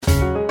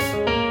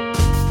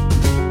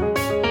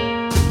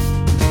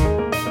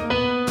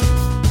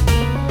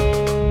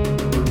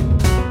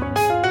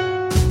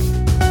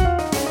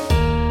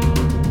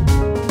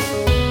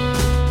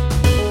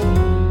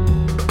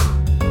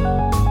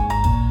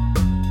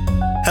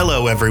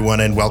Hello,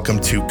 everyone, and welcome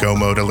to Go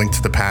Mode, a Link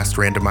to the Past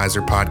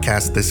randomizer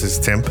podcast. This is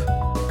Timp.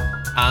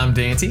 I'm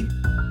Dante.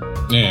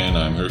 And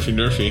I'm Herfy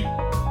Durfy.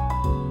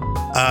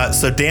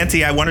 So,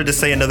 Dante, I wanted to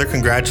say another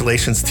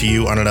congratulations to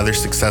you on another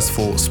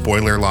successful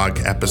spoiler log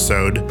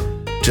episode.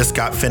 Just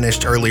got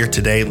finished earlier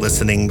today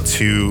listening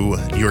to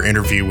your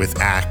interview with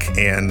Ack,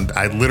 and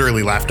I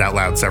literally laughed out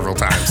loud several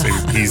times.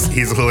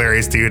 He's a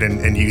hilarious dude,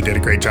 and you did a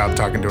great job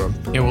talking to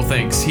him. Yeah, well,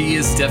 thanks. He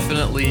is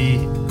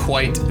definitely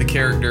quite the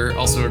character,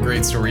 also a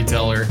great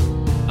storyteller.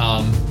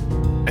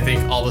 I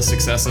think all the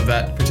success of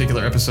that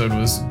particular episode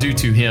was due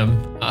to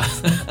him.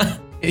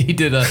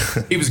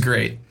 He was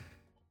great.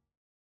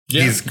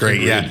 Yeah, he's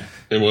great, yeah.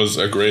 It was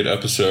a great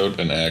episode,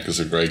 and Ack is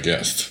a great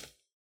guest.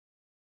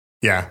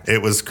 Yeah,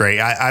 it was great.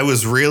 I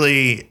was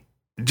really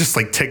just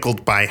like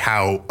tickled by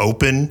how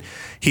open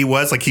he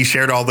was. Like he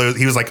shared all those.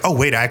 He was like, oh,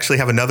 wait, I actually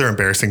have another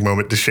embarrassing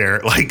moment to share,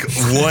 like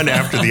one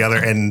after the other.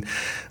 And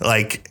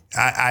like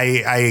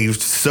I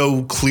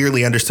so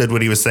clearly understood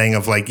what he was saying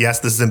of like,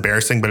 yes, this is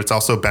embarrassing, but it's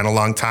also been a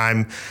long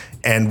time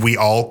and we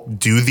all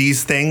do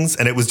these things.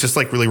 And it was just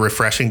like really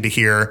refreshing to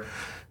hear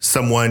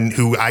someone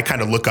who I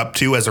kind of look up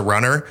to as a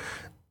runner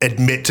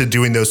admit to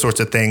doing those sorts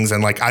of things.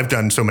 And like, I've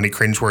done so many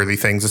cringeworthy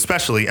things,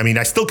 especially, I mean,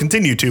 I still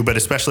continue to, but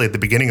especially at the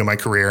beginning of my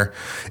career,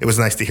 it was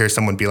nice to hear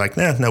someone be like,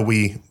 no,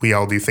 we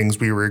all do things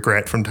we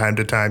regret from time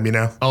to time, you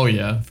know? Oh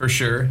yeah, for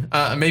sure.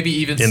 Maybe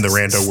even in the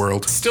rando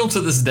world. Still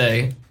to this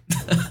day.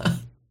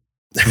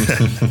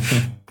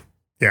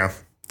 Yeah.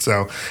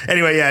 So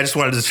anyway, yeah, I just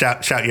wanted to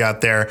shout you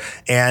out there.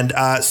 And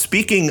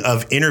speaking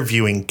of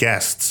interviewing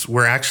guests,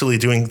 we're actually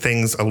doing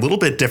things a little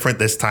bit different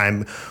this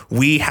time.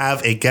 We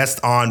have a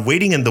guest on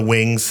waiting in the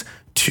wings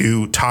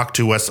to talk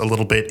to us a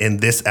little bit in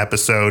this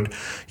episode.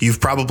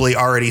 You've probably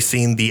already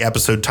seen the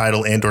episode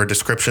title and or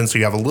description, so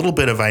you have a little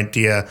bit of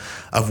idea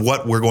of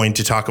what we're going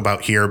to talk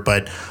about here.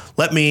 But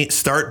let me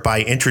start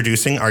by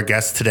introducing our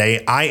guest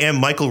today. I am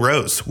Michael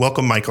Rose.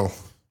 Welcome, Michael.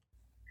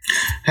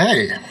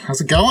 Hey,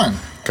 how's it going?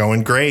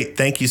 Going great.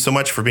 Thank you so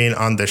much for being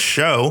on the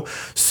show.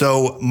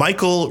 So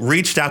Michael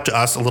reached out to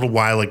us a little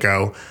while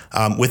ago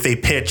with a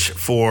pitch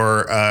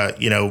for,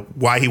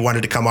 why he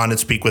wanted to come on and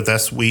speak with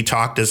us. We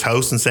talked as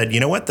hosts and said, you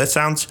know what, that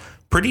sounds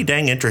pretty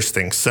dang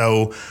interesting.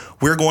 So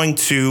we're going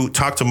to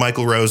talk to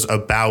Michael Rose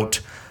about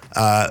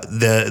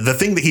the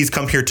thing that he's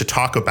come here to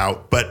talk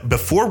about. But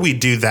before we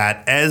do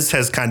that, as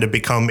has kind of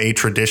become a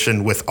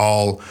tradition with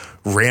all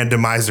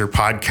randomizer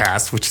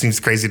podcasts, which seems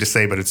crazy to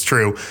say, but it's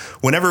true.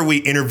 Whenever we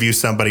interview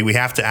somebody, we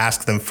have to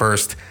ask them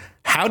first,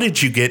 how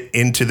did you get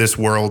into this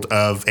world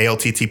of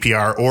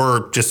ALTTPR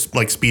or just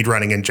like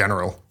speedrunning in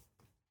general?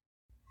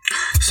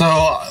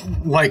 So,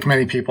 like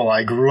many people,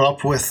 I grew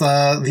up with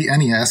the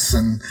NES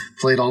and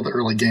played all the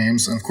early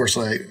games. And of course,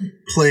 I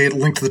played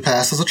Link to the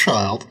Past as a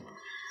child.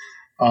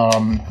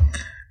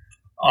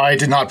 I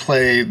did not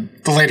play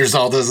the later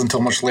Zeldas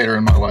until much later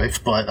in my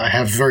life, but I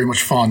have very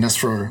much fondness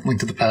for Link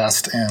to the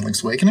Past and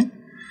Link's Awakening.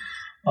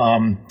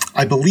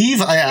 I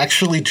believe I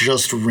actually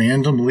just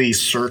randomly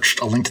searched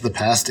A Link to the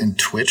Past in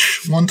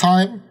Twitch one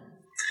time.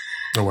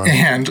 Oh, wow.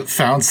 And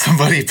found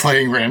somebody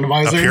playing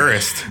randomizer. A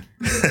purist.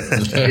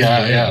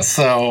 Yeah.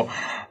 So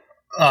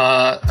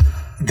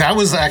that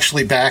was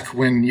actually back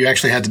when you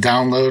actually had to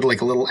download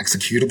like a little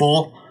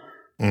executable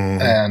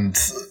and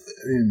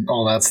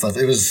all that stuff.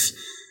 It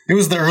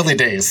was the early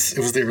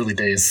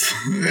days.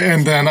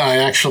 And then I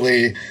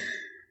actually,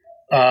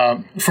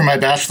 for my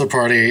bachelor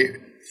party,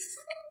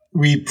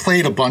 we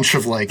played a bunch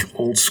of like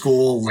old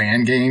school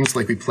LAN games.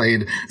 Like we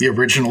played the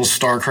original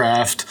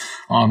StarCraft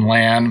on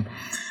LAN.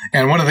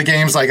 And one of the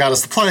games I got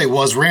us to play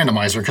was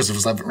Randomizer because it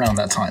was around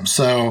that time.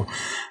 So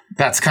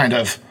that's kind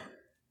of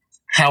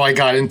how I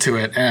got into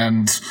it.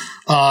 And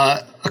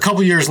a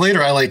couple years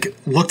later, I like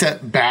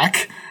looked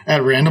back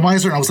at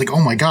Randomizer and I was like,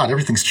 oh my God,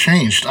 everything's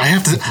changed. I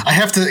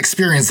have to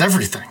experience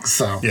everything.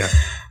 So yeah.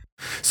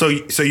 So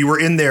you were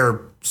in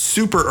there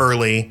super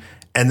early,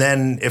 and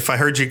then if I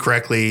heard you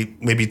correctly,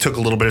 maybe you took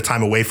a little bit of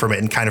time away from it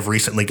and kind of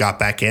recently got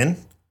back in.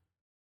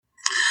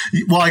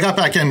 Well, I got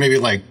back in maybe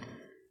like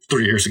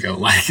 3 years ago,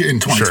 like in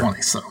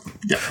 2020. Sure. So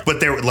yeah. But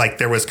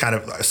there was kind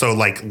of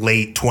like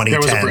late 2010s. There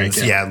was a break,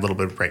 yeah, a little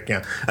bit of break.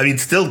 Yeah. I mean,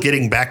 still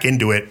getting back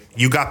into it.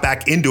 You got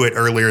back into it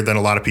earlier than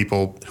a lot of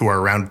people who are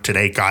around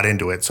today got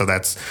into it. So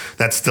that's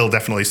still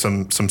definitely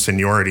some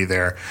seniority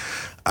there.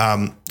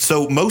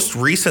 So most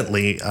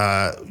recently,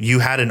 you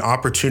had an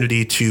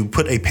opportunity to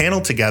put a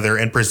panel together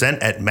and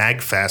present at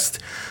MagFest.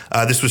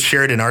 This was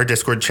shared in our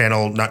Discord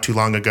channel not too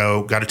long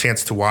ago. Got a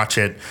chance to watch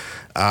it.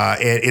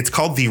 It's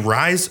called The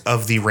Rise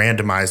of the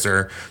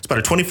Randomizer. It's about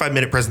a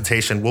 25-minute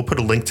presentation. We'll put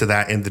a link to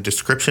that in the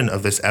description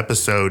of this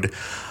episode.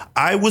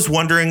 I was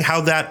wondering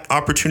how that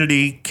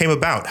opportunity came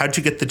about. How did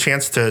you get the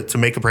chance to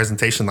make a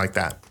presentation like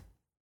that?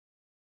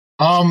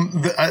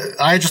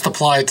 I just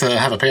applied to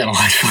have a panel,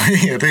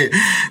 actually.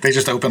 They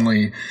just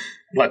openly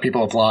let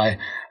people apply.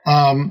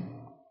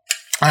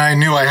 I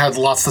knew I had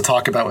lots to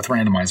talk about with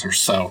randomizers,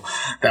 so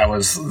that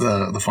was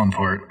the fun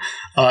part.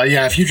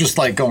 Yeah, if you just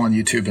like go on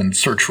YouTube and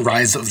search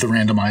Rise of the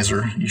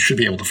Randomizer, you should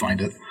be able to find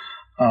it.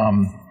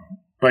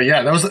 But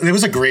yeah, it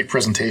was a great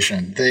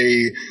presentation.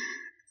 They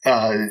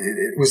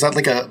it was at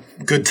like a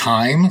good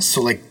time,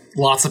 so like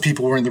lots of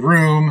people were in the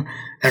room.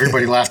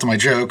 Everybody laughed at my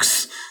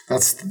jokes.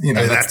 That's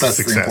that's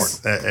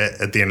success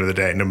at the end of the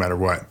day, no matter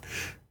what.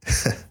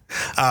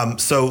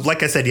 So,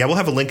 like I said, we'll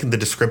have a link in the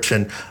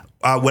description.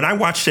 When I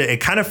watched it,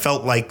 it kind of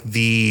felt like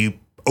the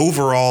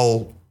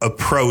overall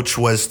approach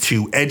was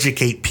to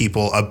educate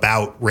people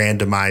about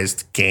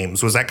randomized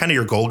games. Was that kind of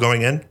your goal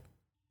going in?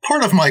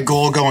 Part of my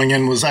goal going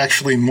in was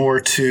actually more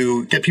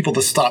to get people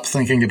to stop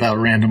thinking about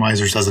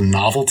randomizers as a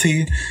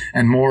novelty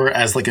and more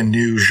as like a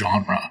new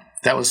genre.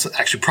 That was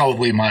actually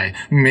probably my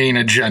main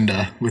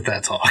agenda with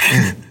that talk.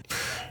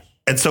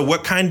 And so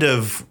what kind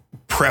of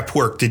prep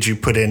work did you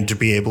put in to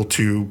be able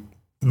to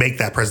make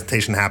that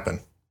presentation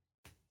happen?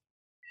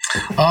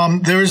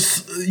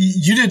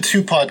 You did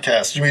 2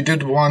 podcasts. We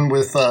did one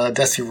with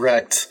Desi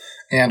Rect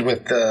and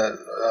with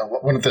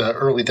one of the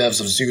early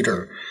devs of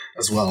Zoodia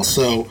as well.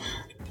 So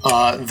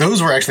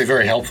those were actually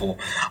very helpful.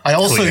 I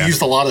also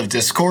used a lot of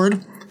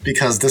Discord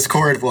because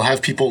Discord will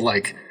have people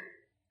like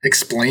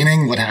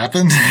explaining what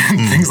happened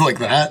and things like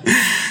that.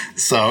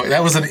 So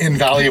that was an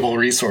invaluable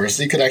resource.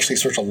 You could actually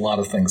search a lot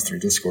of things through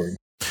Discord.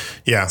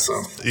 Yeah.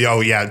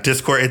 Oh, yeah.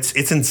 Discord.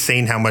 It's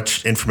insane how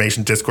much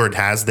information Discord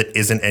has that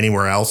isn't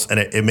anywhere else. And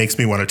it makes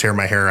me want to tear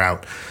my hair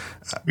out.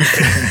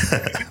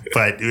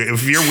 But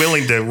if you're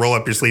willing to roll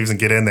up your sleeves and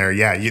get in there,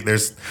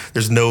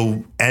 there's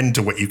no end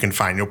to what you can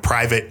find.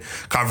 Private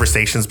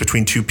conversations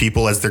between 2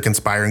 people as they're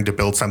conspiring to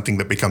build something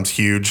that becomes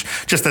huge.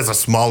 Just as a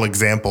small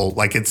example,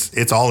 like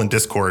it's all in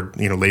Discord,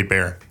 laid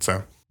bare.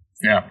 So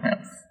yeah.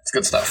 It's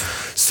good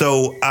stuff.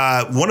 So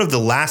one of the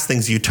last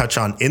things you touch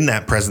on in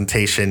that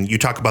presentation, you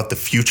talk about the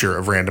future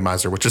of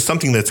Randomizer, which is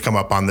something that's come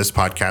up on this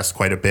podcast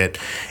quite a bit.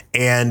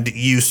 And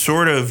you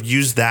sort of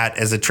use that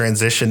as a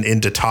transition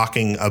into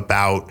talking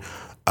about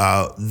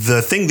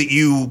the thing that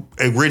you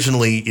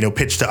originally,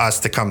 pitched to us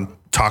to come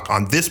talk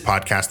on this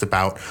podcast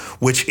about,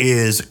 which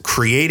is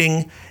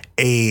creating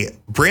a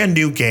brand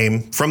new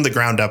game from the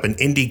ground up, an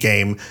indie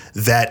game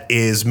that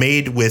is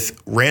made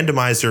with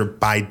Randomizer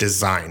by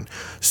design.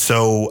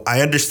 So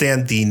I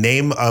understand the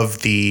name of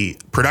the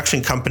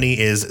production company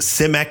is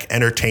Simek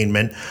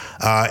Entertainment,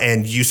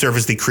 and you serve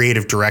as the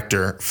creative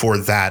director for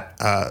that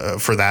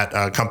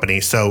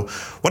company. So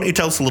why don't you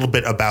tell us a little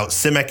bit about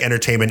Simek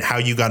Entertainment, how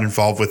you got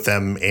involved with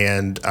them,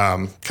 and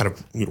kind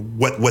of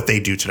what they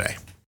do today?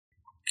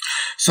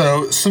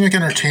 So Simek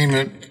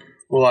Entertainment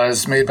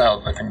was made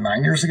about, I think,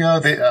 9 years ago.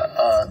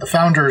 The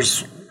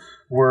founders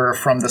were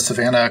from the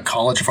Savannah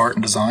College of Art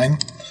and Design.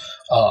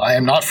 I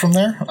am not from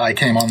there. I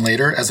came on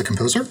later as a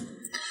composer.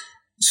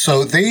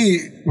 So they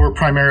were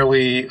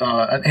primarily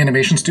an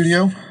animation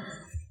studio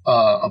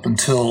up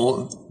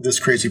until this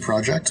crazy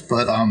project.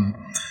 But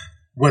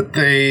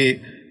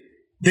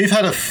they've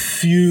had a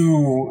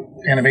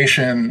few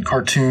animation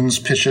cartoons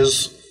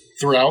pitches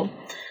throughout,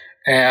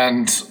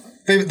 and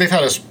they've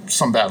had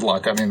some bad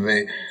luck. I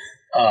mean,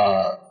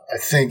 I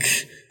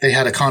think they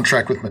had a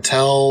contract with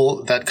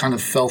Mattel that kind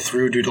of fell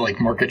through due to like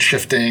market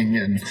shifting,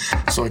 and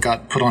so it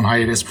got put on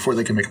hiatus before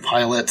they could make a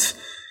pilot.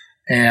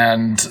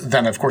 And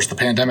then, of course, the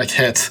pandemic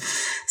hit,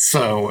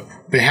 so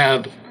they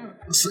had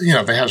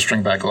a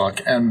string bad luck.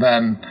 And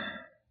then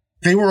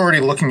they were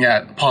already looking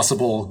at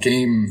possible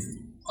game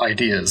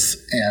ideas,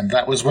 and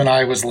that was when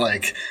I was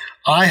like,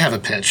 I have a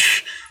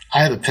pitch.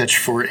 I have a pitch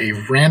for a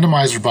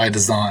randomizer by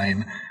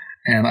design,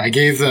 and I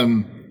gave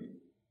them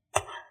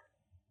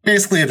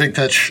basically a big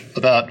pitch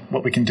about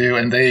what we can do,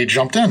 and they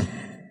jumped in,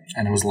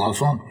 and it was a lot of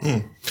fun.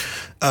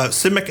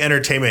 Simek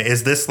Entertainment,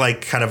 is this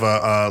like kind of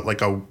a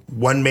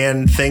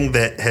one-man thing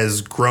that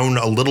has grown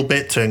a little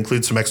bit to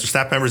include some extra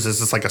staff members?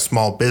 Is this like a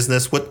small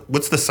business?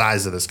 What's the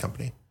size of this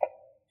company?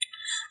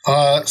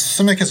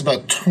 Simek has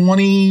about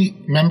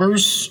 20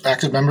 members,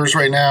 active members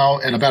right now,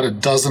 and about a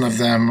dozen of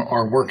them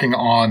are working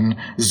on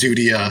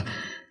Zoodia.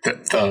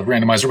 The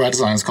randomizer by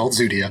design is called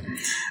Zoodia,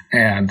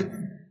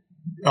 and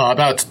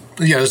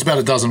there's about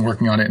a dozen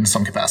working on it in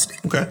some capacity.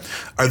 Okay.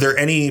 Are there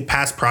any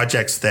past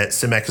projects that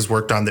Simek has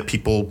worked on that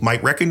people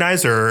might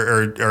recognize,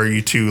 or are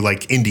you too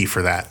like indie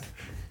for that?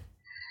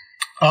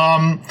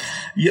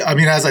 Yeah, I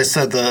mean, as I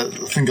said, the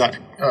thing got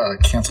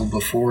canceled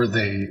before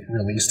they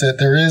released it.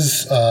 There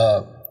is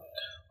a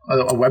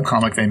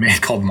webcomic they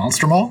made called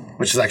Monster Mall,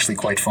 which is actually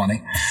quite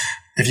funny.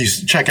 If you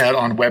check out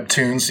on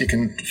Webtoons, you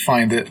can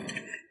find it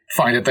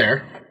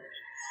there.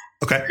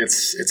 Okay.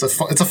 It's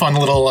a fun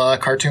little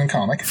cartoon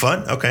comic.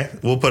 Fun? Okay.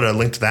 We'll put a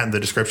link to that in the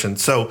description.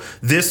 So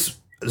this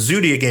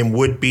Zoodia game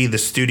would be the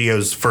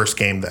studio's first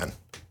game then?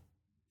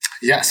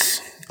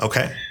 Yes.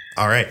 Okay.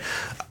 All right.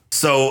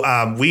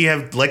 So we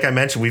have, like I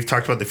mentioned, we've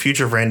talked about the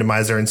future of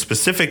Randomizer and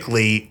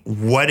specifically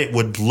what it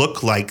would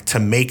look like to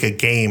make a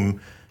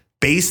game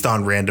based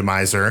on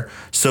Randomizer.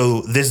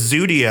 So this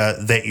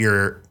Zoodia that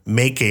you're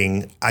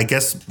making, I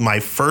guess my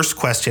first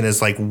question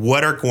is like,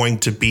 what are going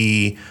to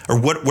be, or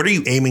what are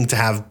you aiming to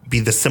have be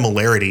the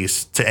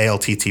similarities to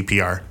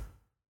ALTTPR?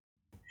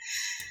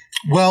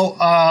 Well,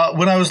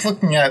 when I was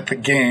looking at the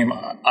game,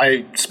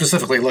 I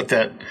specifically looked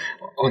at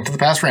the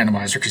past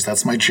Randomizer because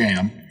that's my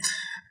jam.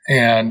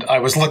 And I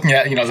was looking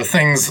at, the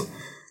things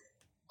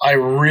I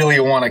really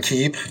want to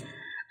keep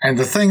and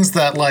the things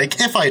that, like,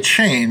 if I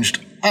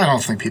changed, I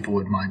don't think people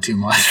would mind too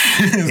much.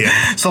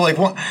 Yeah. So, like,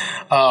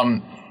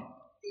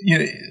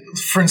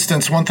 for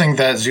instance, one thing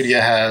that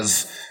Zoodia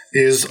has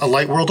is a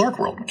light world, dark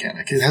world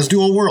mechanic. It has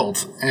dual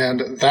worlds,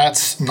 and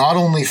that's not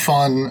only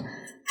fun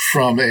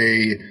from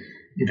a,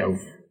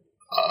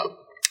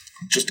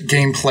 just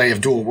gameplay of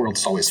dual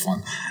worlds is always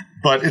fun,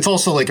 but it's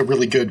also like a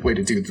really good way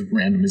to do the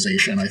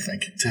randomization, I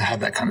think, to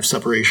have that kind of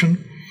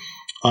separation.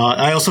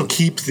 I also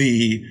keep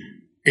the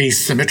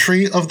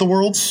asymmetry of the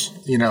worlds,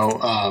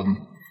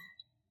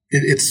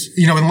 It's,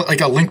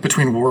 like a link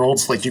between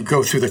worlds, like you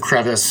go through the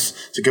crevice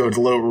to go to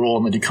low roll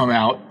and then you come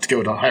out to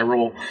go to high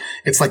roll.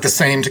 It's like the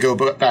same to go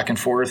back and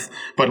forth.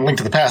 But in Link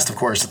to the Past, of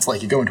course, it's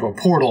like you go into a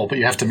portal, but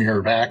you have to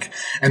mirror back.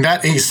 And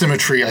that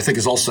asymmetry, I think,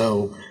 is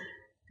also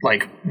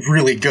like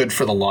really good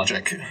for the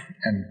logic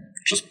and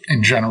just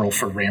in general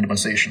for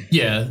randomization.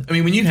 Yeah. I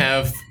mean, when you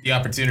have the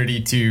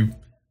opportunity to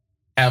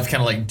have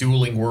kind of like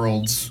dueling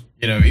worlds,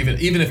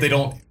 even if they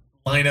don't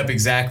line up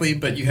exactly,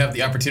 but you have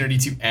the opportunity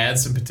to add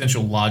some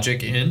potential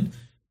logic in.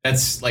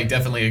 That's like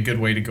definitely a good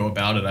way to go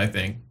about it, I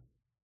think.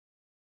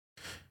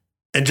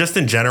 And just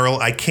in general,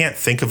 I can't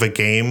think of a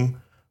game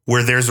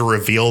where there's a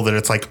reveal that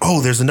it's like,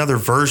 oh, there's another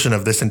version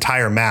of this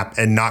entire map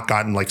and not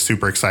gotten like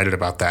super excited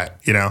about that,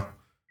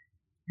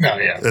 No,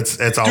 yeah. It's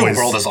Dual always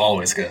world is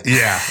always good.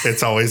 Yeah.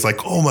 It's always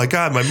like, oh my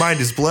God, my mind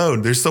is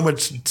blown. There's so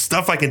much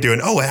stuff I can do.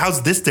 And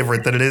how's this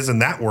different than it is in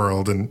that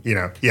world? And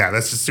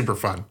that's just super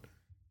fun.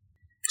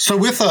 So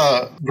with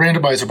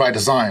randomizer by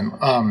design,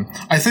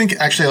 I think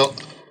actually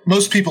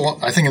most people,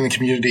 I think in the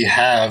community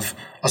have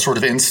a sort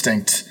of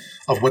instinct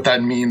of what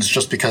that means,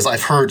 just because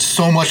I've heard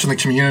so much in the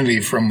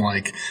community from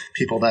like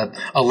people that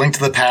A Link to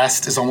the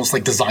Past is almost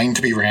like designed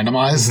to be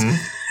randomized. Mm-hmm.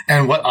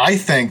 And what I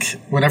think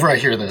whenever I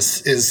hear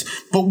this is,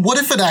 but what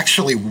if it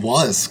actually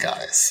was,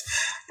 guys?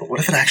 But what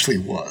if it actually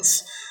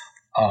was?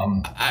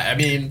 I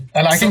mean,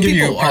 and I some can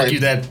give people you argue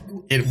that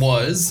it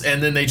was,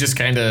 and then they just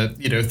kind of,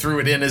 threw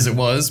it in as it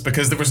was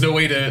because there was no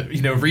way to,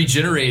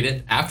 regenerate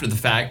it after the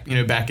fact,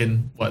 back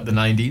in the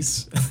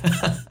 90s.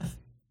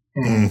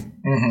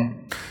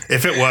 Mm-hmm.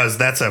 If it was,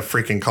 that's a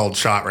freaking cold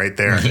shot right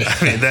there.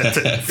 I mean,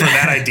 for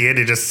that idea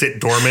to just sit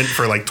dormant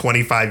for like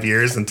 25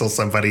 years until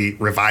somebody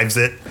revives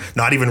it,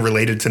 not even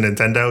related to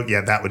Nintendo.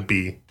 Yeah, that would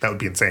be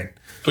insane.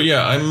 But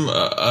yeah,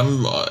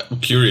 I'm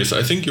curious.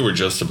 I think you were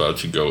just about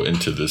to go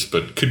into this,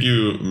 but could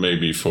you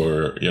maybe,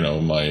 for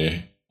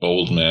my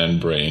old man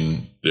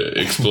brain,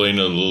 explain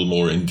a little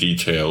more in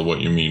detail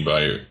what you mean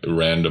by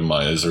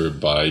randomizer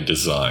by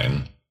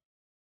design?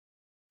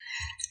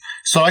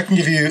 So I'm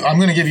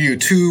going to give you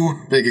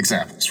two big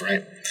examples,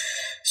 right?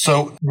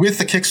 So with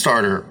the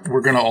Kickstarter,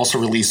 we're going to also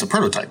release a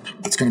prototype.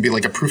 It's going to be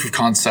like a proof of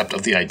concept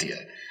of the idea,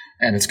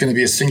 and it's going to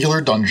be a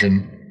singular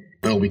dungeon.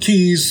 There'll be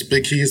keys,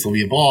 big keys, there'll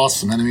be a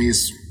boss, some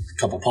enemies, a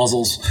couple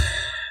puzzles.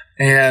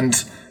 And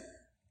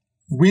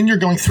when you're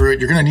going through it,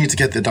 you're going to need to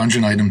get the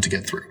dungeon item to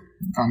get through.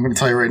 I'm going to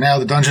tell you right now,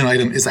 the dungeon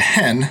item is a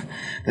hen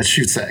that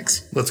shoots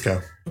eggs. Let's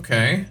go.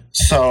 Okay.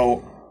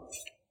 So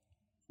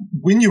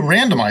when you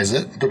randomize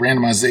it, the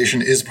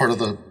randomization is part of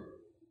the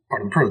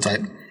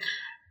prototype,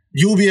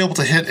 you'll be able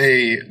to hit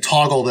a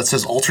toggle that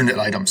says alternate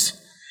items.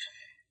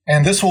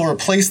 And this will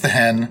replace the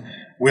hen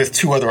with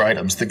two other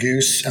items, the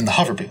goose and the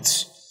hover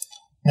boots.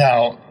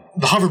 Now,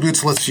 the hover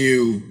boots lets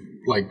you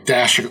like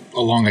dash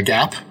along a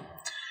gap,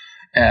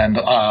 and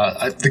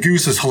the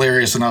goose is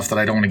hilarious enough that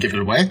I don't want to give it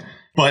away.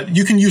 But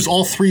you can use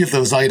all three of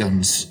those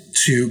items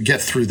to get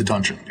through the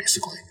dungeon,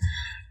 basically.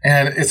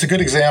 And it's a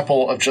good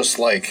example of just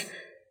like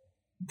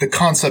the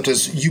concept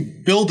is you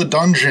build the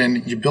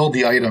dungeon, you build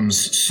the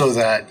items so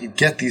that you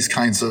get these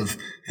kinds of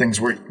things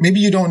where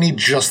maybe you don't need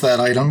just that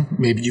item.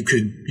 Maybe you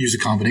could use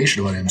a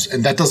combination of items.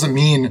 And that doesn't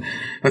mean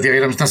that the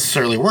items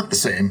necessarily work the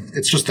same.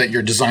 It's just that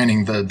you're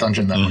designing the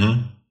dungeon that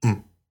way.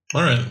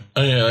 All right.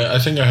 I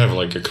think I have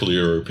like a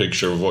clearer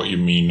picture of what you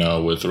mean now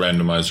with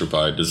randomizer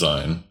by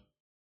design.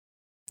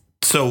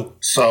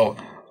 So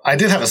I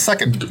did have a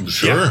second.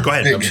 Sure. Yeah, go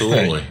ahead.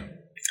 Absolutely.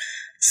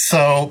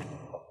 So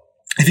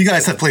if you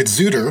guys have played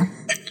Zoodia,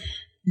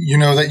 you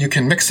know that you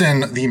can mix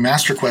in the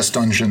Master Quest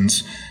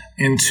dungeons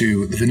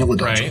into the vanilla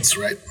dungeons,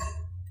 right?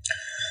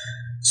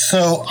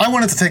 So I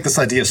wanted to take this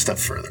idea a step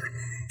further.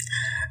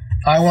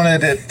 I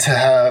wanted it to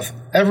have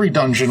every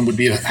dungeon would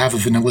have a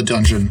vanilla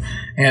dungeon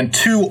and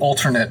two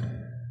alternate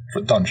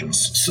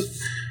dungeons.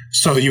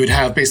 So you would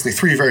have basically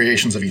three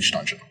variations of each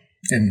dungeon.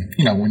 And,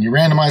 when you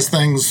randomize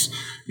things,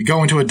 you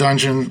go into a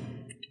dungeon,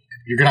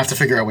 you're going to have to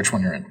figure out which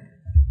one you're in.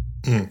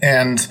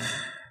 And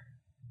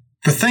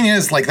the thing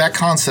is, like that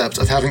concept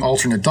of having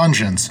alternate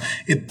dungeons,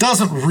 it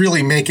doesn't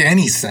really make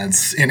any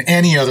sense in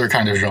any other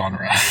kind of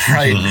genre,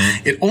 right?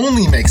 Mm-hmm. It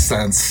only makes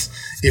sense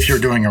if you're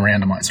doing a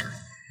randomizer.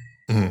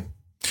 Mm-hmm.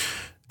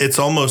 It's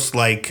almost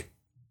like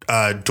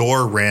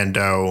door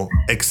rando,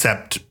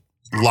 except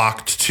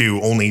locked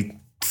to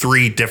only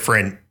three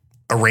different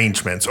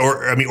arrangements.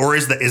 Or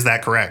is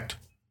that correct?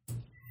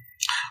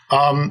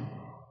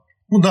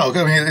 Well, no,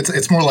 I mean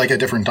it's more like a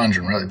different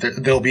dungeon, really.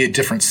 There'll be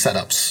different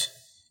setups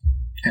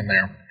in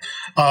there.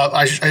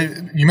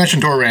 You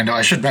mentioned Door Rando.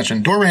 I should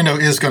mention Door Rando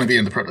is going to be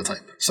in the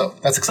prototype, so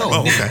that's exciting.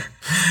 Oh, okay.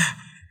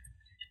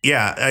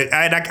 Yeah,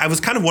 I was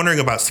kind of wondering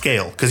about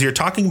scale because you're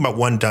talking about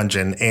one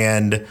dungeon,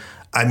 and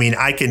I mean,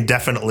 I can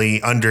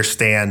definitely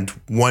understand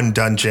one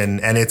dungeon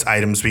and its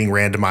items being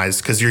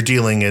randomized because you're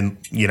dealing in,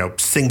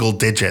 single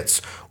digits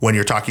when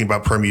you're talking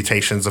about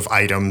permutations of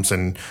items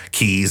and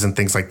keys and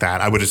things like that,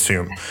 I would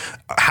assume.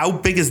 How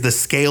big is the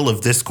scale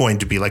of this going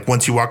to be? Like,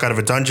 once you walk out of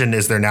a dungeon,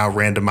 is there now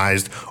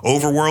randomized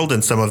overworld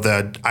and some of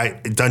the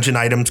dungeon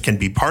items can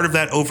be part of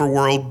that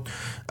overworld,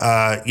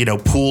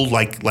 pool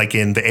like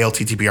in the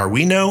ALTTBR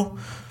we know?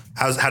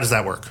 How does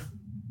that work?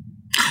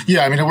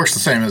 Yeah, I mean, it works the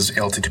same as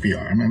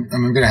ALTTBR. I'm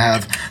going to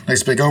have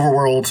nice big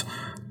overworld,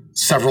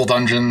 several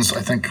dungeons.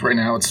 I think right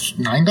now it's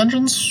 9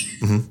 dungeons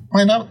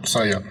planned out.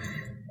 So, yeah.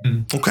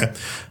 Okay.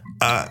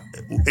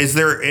 Is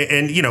there,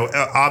 and,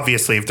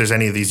 obviously, if there's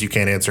any of these you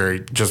can't answer,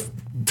 just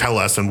tell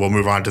us and we'll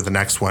move on to the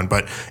next one.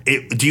 But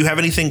do you have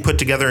anything put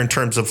together in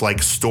terms of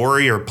like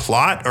story or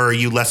plot, or are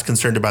you less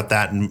concerned about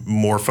that and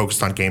more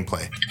focused on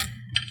gameplay?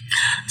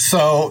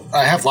 So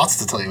I have lots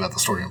to tell you about the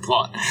story and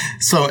plot.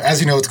 So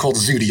as you know, it's called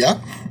Zoodia.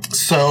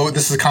 So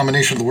this is a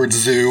combination of the word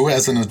zoo,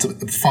 as in it's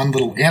a fun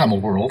little animal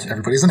world.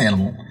 Everybody's an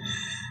animal.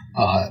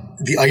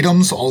 The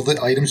items, all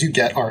the items you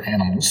get are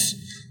animals.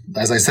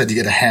 As I said, you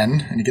get a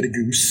hen and you get a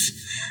goose.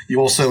 You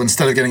also,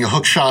 instead of getting a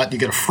hook shot, you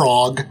get a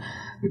frog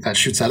that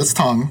shoots out its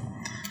tongue.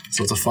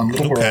 So it's a fun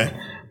little world.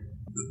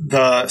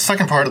 The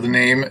second part of the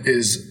name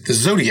is the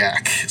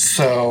Zodiac.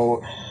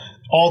 So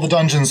all the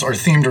dungeons are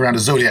themed around a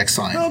zodiac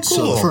sign. Oh, cool.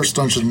 So the first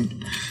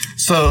dungeon.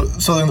 So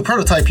in the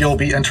prototype, you'll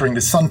be entering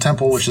the Sun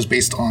Temple, which is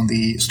based on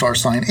the star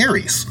sign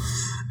Aries.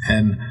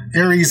 And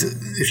Aries,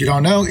 if you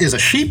don't know, is a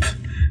sheep.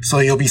 So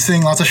you'll be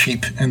seeing lots of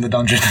sheep in the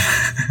dungeon.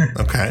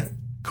 Okay,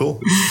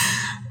 cool.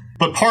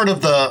 But part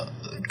of the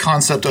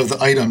concept of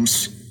the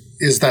items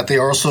is that they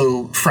are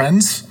also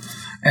friends,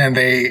 and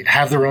they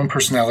have their own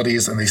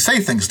personalities, and they say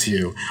things to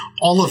you.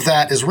 All of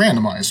that is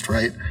randomized,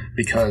 right?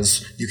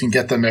 Because you can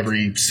get them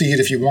every seed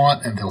if you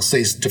want, and they'll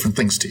say different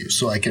things to you.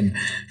 So I can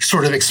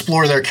sort of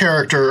explore their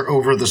character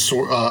over the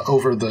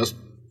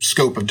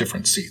scope of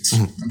different seeds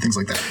and things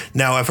like that.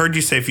 Now, I've heard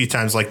you say a few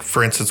times, like,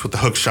 for instance, with the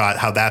hook shot,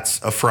 how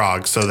that's a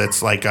frog. So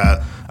that's like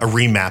a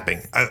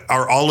remapping.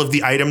 Are all of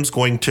the items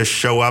going to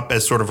show up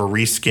as sort of a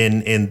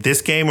reskin in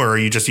this game, or are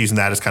you just using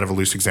that as kind of a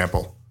loose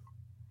example?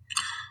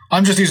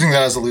 I'm just using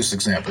that as a loose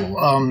example.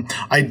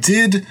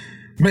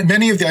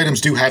 Many of the items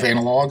do have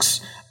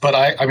analogs, but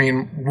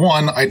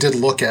I did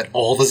look at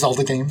all the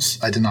Zelda games.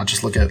 I did not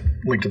just look at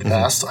Link to the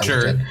Past. I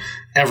looked at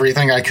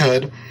everything I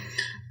could.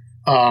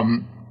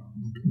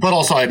 But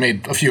also I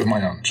made a few of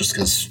my own just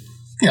because,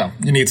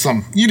 you need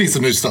some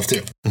new stuff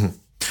too. Mm-hmm.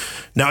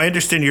 Now, I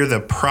understand you're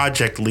the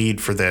project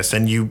lead for this,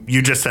 and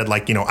you just said,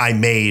 like, I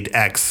made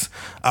X.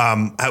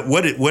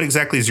 What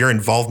exactly is your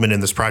involvement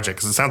in this project?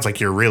 Because it sounds like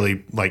you're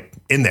really, like,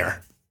 in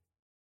there.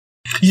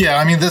 Yeah,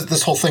 I mean,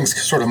 this whole thing's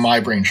sort of my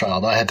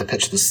brainchild. I had to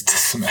pitch this to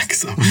Simic,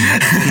 so.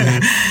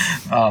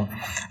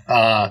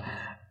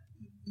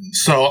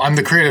 So I'm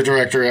the creative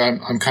director.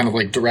 I'm kind of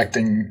like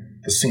directing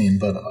the scene,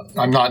 but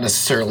I'm not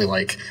necessarily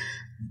like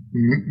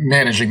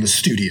managing the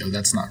studio.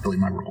 That's not really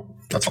my role.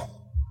 That's all.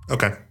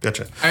 Okay,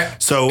 gotcha.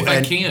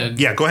 I can.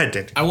 Yeah, go ahead,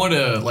 Dick. I want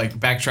to like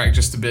backtrack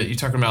just a bit. You're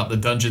talking about the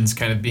dungeons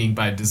kind of being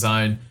by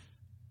design.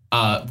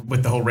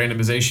 With the whole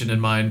randomization in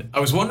mind, I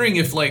was wondering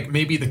if like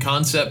maybe the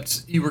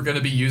concept you were going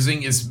to be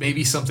using is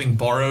maybe something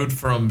borrowed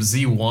from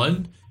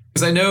Z1,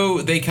 because I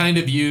know they kind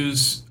of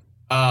use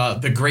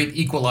the Great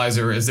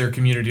Equalizer, as their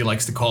community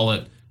likes to call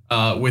it,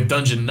 with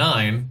Dungeon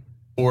 9,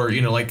 or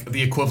like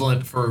the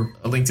equivalent for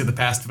A Link to the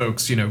Past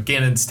folks,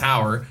 Ganon's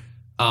Tower,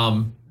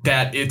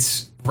 that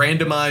it's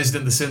randomized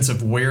in the sense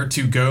of where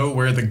to go,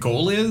 where the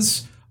goal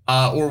is,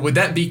 or would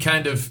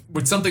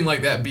something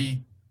like that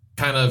be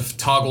kind of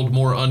toggled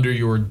more under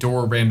your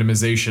door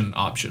randomization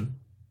option?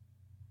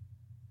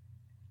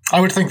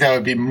 I would think that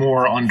would be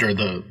more under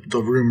the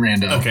room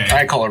rando. Okay.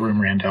 I call it room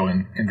rando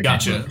in the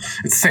gotcha. game. It's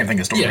the same thing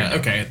as door rando.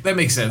 Okay. That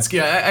makes sense.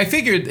 Yeah, I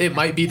figured it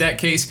might be that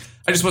case.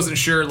 I just wasn't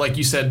sure, like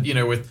you said,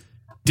 with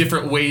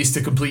different ways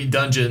to complete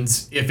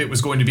dungeons, if it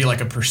was going to be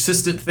like a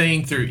persistent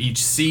thing through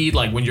each seed.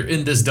 Like when you're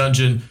in this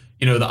dungeon,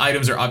 the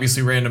items are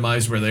obviously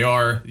randomized where they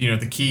are,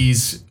 the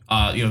keys,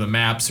 the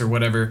maps or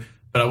whatever.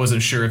 But I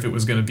wasn't sure if it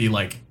was going to be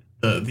like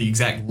the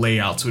exact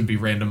layouts would be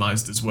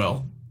randomized as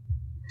well.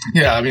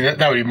 Yeah, I mean,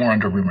 that would be more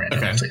under room random.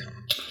 Okay.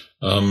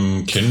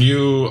 Can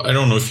you, I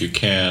don't know if you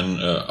can,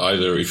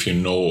 either if you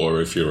know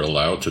or if you're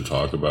allowed to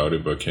talk about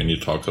it, but can you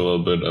talk a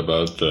little bit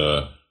about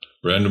the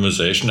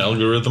randomization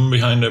algorithm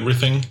behind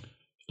everything?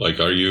 Like,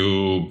 are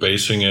you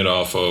basing it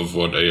off of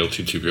what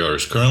ALTTPR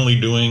is currently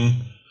doing?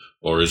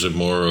 Or is it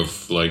more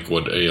of like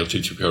what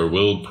ALTTPR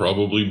will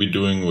probably be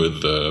doing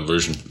with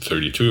version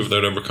 32 if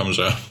that ever comes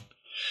out?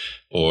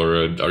 Or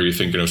are you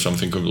thinking of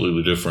something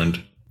completely different?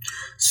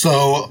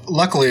 So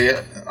luckily,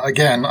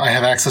 again, I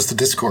have access to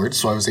Discord,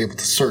 so I was able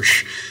to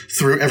search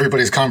through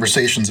everybody's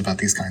conversations about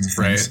these kinds of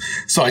things.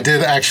 Right. So I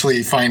did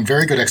actually find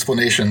very good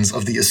explanations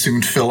of the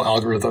assumed fill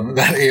algorithm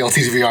that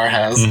ALTVR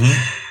has.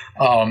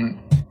 Mm-hmm.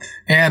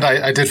 And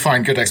I did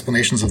find good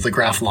explanations of the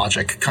graph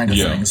logic kind of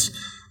things.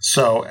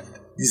 So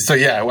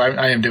yeah,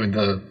 I am doing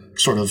the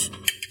sort of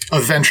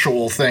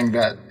eventual thing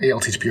that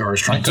ALTPR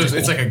is trying to do.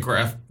 It's like a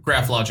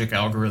graph logic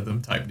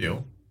algorithm type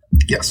deal.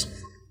 Yes.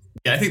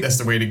 Yeah, I think that's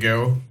the way to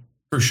go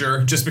for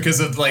sure. Just because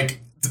of like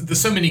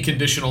there's so many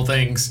conditional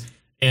things,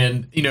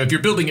 and if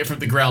you're building it from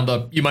the ground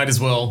up, you might as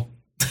well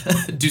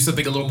do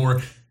something a little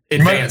more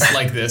advanced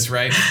like this,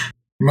 right?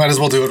 You might as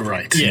well do it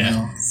right.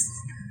 Yeah,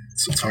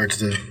 so it's hard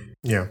to do.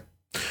 Yeah.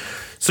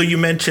 So you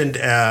mentioned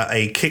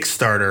a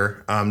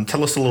Kickstarter.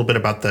 Tell us a little bit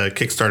about the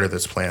Kickstarter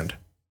that's planned.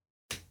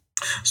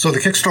 So the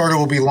Kickstarter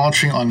will be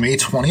launching on May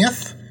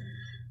 20th,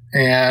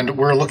 and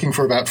we're looking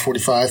for about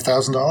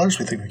 $45,000.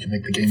 We think we can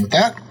make the game with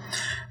that.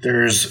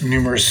 There's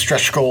numerous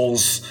stretch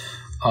goals.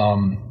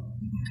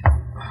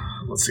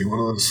 Let's see, what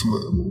are those?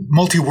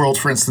 Multi-world,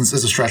 for instance,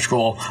 is a stretch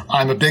goal.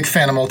 I'm a big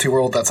fan of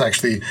multi-world. That's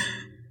actually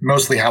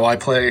mostly how I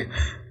play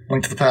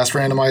Link to the Past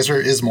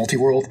Randomizer is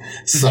multi-world.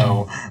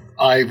 So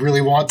I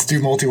really want to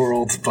do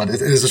multi-world, but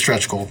it is a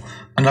stretch goal.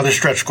 Another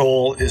stretch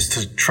goal is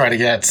to try to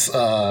get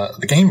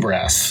the Game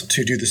Brass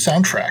to do the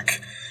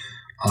soundtrack.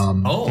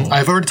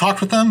 I've already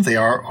talked with them. They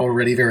are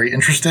already very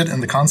interested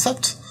in the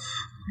concept.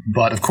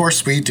 But, of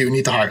course, we do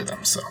need to hire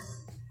them. So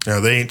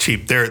no, they ain't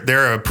cheap.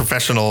 They're a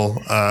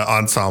professional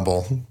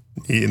ensemble.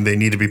 They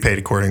need to be paid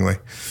accordingly.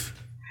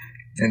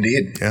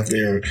 Indeed. Yeah.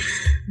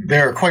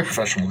 They're quite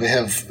professional. They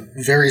have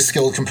very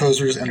skilled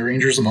composers and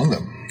arrangers among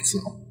them. So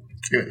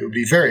it would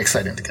be very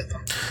exciting to get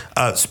them.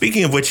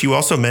 Speaking of which, you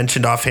also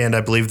mentioned offhand,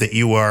 I believe, that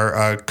you are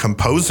a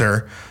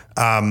composer.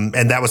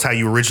 And that was how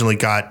you originally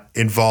got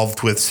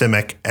involved with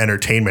Simic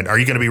Entertainment. Are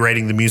you going to be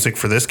writing the music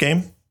for this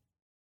game?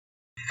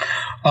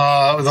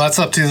 That's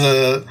up to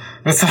the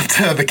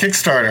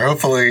Kickstarter.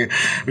 Hopefully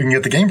we can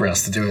get the Game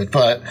Brass to do it.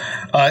 But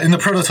in the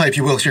prototype,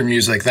 you will hear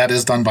music. That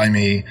is done by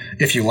me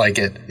if you like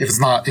it. If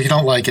you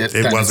don't like it,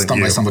 then it's done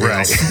by somebody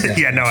else.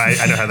 Yeah, no,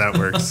 I know how that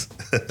works.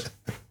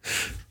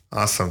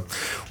 Awesome.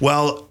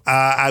 Well,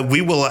 we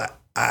will.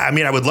 I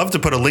mean, I would love to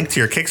put a link to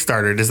your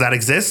Kickstarter. Does that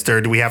exist,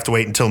 or do we have to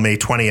wait until May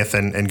 20th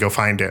and go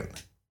find it?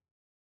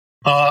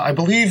 I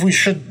believe we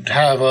should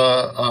have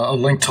a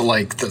link to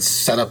like the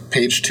setup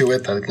page to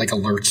it that like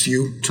alerts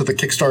you to the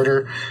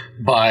Kickstarter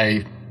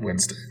by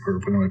Wednesday or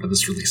whenever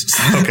this releases.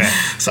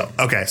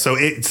 Okay. So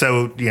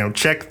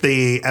check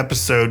the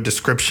episode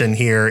description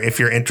here if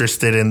you're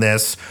interested in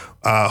this.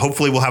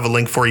 Hopefully we'll have a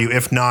link for you.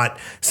 If not,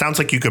 sounds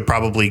like you could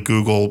probably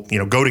Google,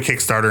 go to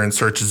Kickstarter and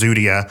search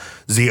Zoodia,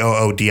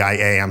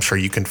 Zoodia. I'm sure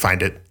you can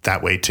find it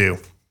that way too.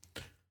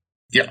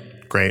 Yeah.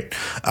 Great.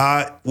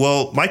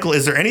 Well, Michael,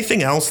 is there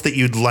anything else that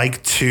you'd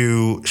like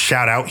to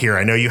shout out here?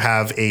 I know you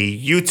have a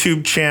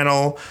YouTube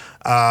channel.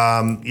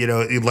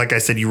 Like I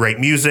said, you write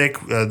music.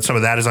 Some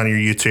of that is on your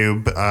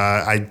YouTube.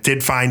 I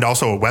did find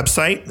also a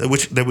website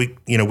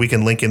that we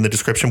can link in the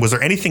description. Was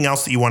there anything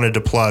else that you wanted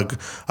to plug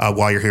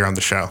while you're here on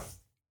the show?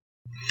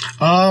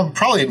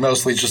 Probably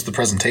mostly just the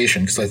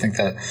presentation, because I think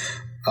that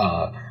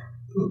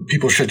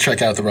people should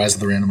check out the Rise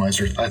of the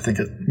Randomizer. I think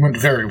it went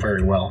very,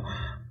 very well.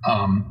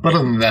 But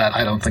other than that,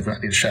 I don't think I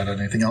need to shout out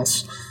anything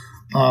else.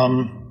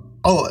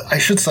 I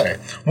should say,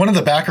 one of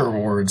the backer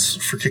rewards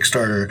for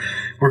Kickstarter,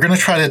 we're going to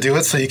try to do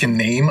it so you can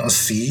name a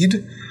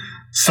seed.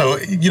 So,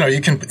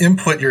 you can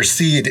input your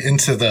seed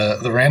into the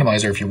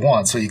randomizer if you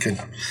want. So you could,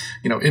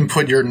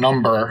 input your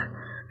number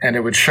and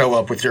it would show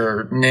up with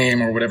your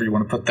name or whatever you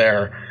want to put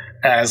there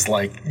as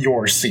like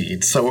your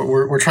seed. So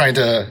we're trying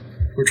to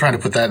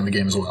put that in the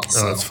game as well.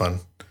 Oh, that's fun.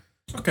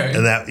 Okay.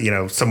 And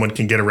that, someone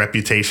can get a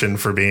reputation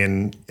for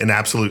being an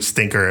absolute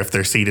stinker if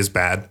their seed is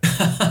bad.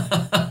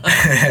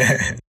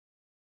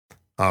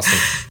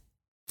 Awesome.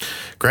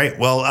 Great.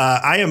 Well,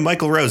 I am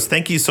Michael Rose.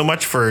 Thank you so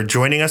much for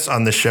joining us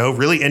on the show.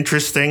 Really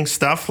interesting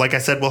stuff. Like I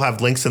said, we'll have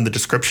links in the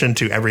description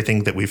to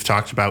everything that we've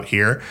talked about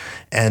here.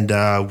 And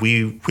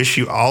we wish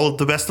you all of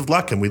the best of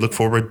luck. And we look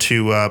forward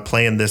to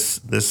playing this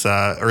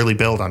early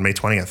build on May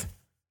 20th.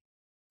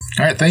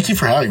 All right. Thank you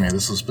for having me.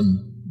 This has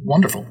been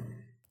wonderful.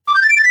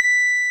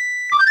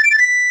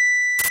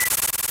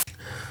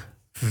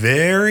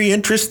 Very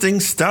interesting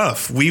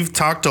stuff. We've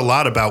talked a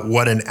lot about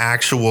what an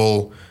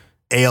actual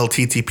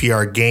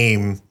ALTTPR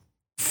game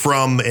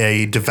from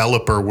a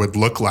developer would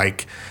look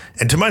like.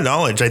 And to my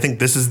knowledge, I think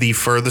this is the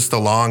furthest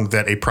along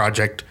that a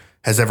project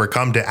has ever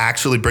come to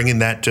actually bringing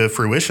that to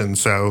fruition.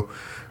 So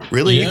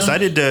really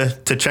excited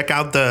to check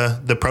out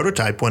the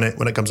prototype when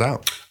it comes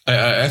out.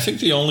 I think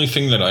the only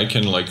thing that I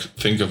can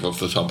think of off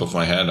the top of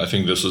my head, I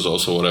think this is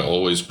also what I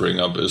always bring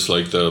up, is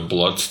like the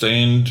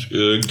Bloodstained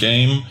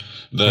game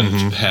that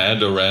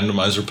had a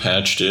randomizer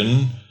patched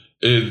in.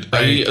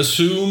 I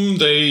assume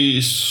they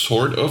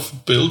sort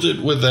of built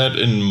it with that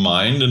in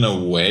mind in a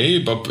way,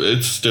 but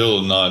it's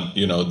still not,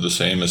 the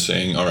same as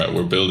saying, all right,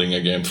 we're building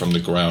a game from the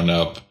ground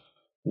up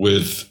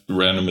with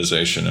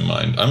randomization in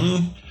mind.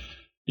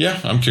 yeah,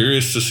 I'm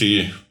curious to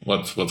see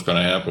what's going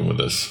to happen with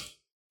this.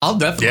 I'll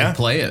definitely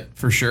play it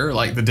for sure,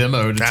 like the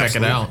demo to check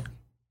it out.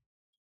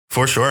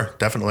 For sure,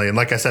 definitely. And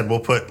like I said, we'll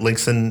put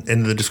links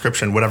in the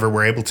description, whatever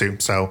we're able to.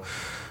 So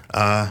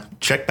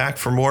check back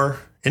for more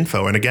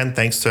info. And again,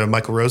 thanks to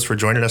Michael Rose for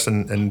joining us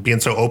and being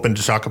so open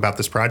to talk about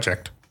this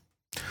project.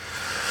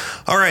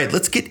 All right,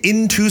 let's get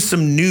into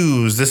some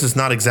news. This is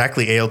not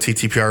exactly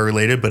ALTTPR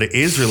related, but it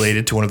is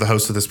related to one of the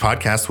hosts of this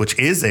podcast, which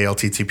is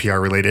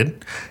ALTTPR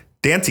related.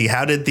 Dante,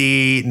 how did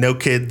the No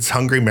Kids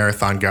Hungry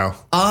Marathon go?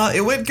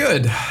 It went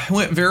good. It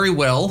went very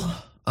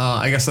well.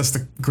 I guess that's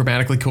the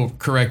grammatically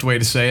correct way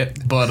to say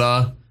it.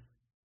 But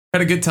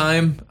had a good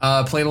time.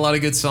 Played a lot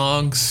of good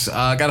songs.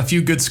 Got a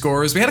few good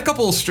scores. We had a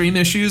couple of stream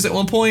issues at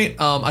one point.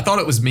 I thought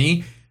it was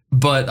me.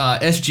 But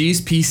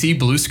SG's PC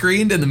blue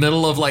screened in the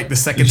middle of like the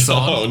second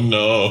song. Oh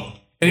no.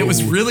 And it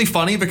was really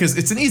funny because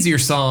it's an easier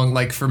song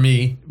like for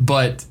me,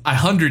 but I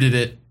 100'd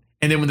it.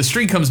 And then when the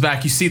string comes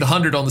back, you see the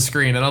 100 on the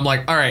screen. And I'm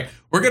like, all right,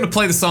 we're going to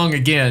play the song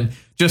again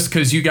just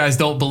because you guys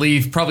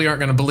probably aren't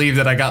going to believe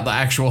that I got the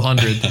actual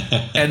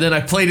 100. And then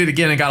I played it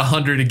again and got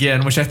 100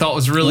 again, which I thought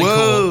was really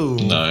cool.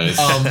 Nice.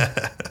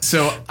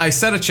 So I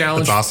set a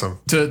challenge. That's awesome.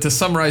 To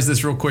summarize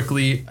this real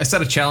quickly, I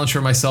set a challenge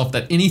for myself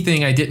that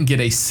anything I didn't get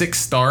a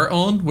 6-star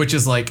on, which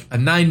is like a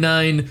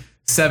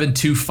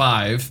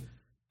 99725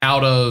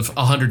 out of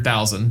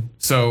 100,000.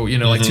 So,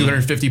 like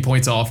 250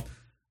 points off.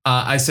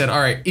 I said, all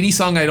right, any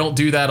song I don't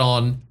do that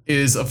on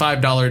is a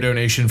 $5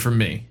 donation from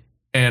me,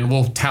 and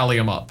we'll tally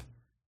them up.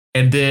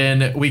 And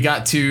then we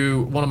got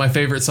to one of my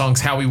favorite songs,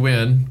 How We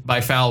Win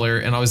by Fowler.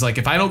 And I was like,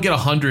 if I don't get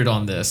 100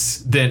 on this,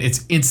 then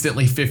it's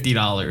instantly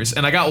 $50.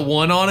 And I got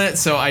 1 on it,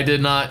 so I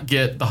did not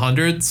get the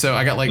 100. So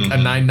I got like a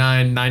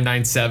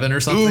 99997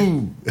 or something.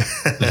 Ooh.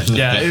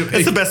 Yeah,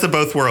 it's the best of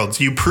both worlds.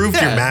 You proved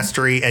your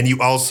mastery, and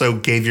you also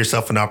gave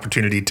yourself an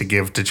opportunity to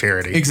give to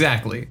charity.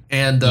 Exactly.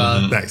 And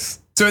nice.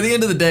 So at the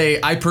end of the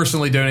day, I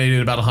personally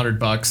donated about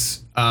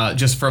 $100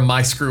 just from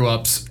my screw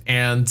ups.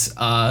 And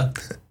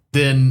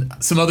then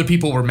some other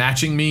people were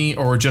matching me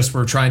or just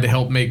were trying to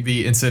help make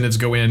the incentives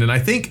go in. And I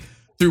think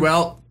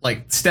throughout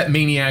like Step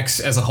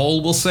Maniacs as a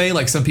whole, we'll say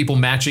like some people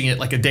matching it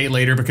like a day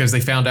later because they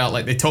found out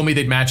like they told me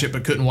they'd match it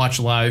but couldn't watch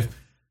live.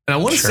 And I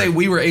want to say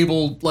we were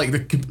able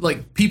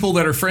like people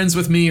that are friends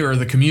with me or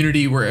the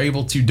community were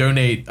able to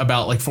donate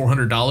about like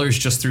 $400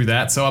 just through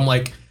that. So I'm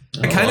like,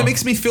 it kind of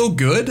makes me feel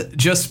good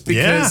just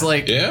because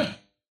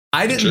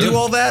I didn't do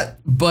all that,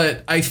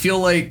 but I feel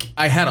like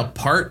I had a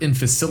part in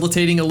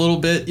facilitating a little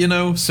bit,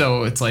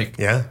 so it's like,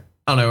 I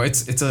don't know.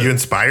 You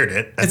inspired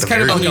it. It's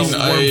kind of like a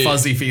warm,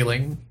 fuzzy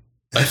feeling.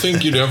 I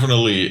think you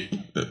definitely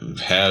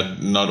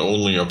had not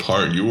only a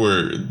part, you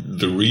were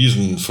the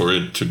reason for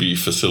it to be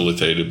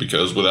facilitated,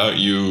 because without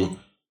you,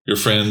 your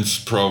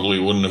friends probably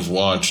wouldn't have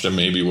watched and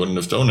maybe wouldn't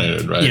have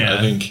donated, right? Yeah. I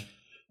think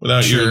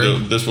without you,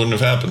 this wouldn't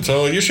have happened.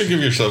 So you should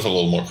give yourself a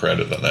little more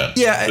credit than that.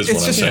 Yeah, it's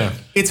just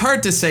it's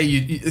hard to say.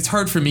 It's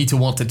hard for me to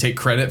want to take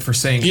credit for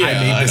saying I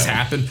made this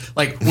happen.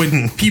 Like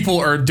when people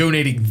are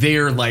donating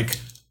their like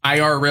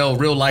IRL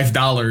real life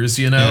dollars,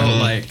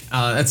 like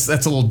that's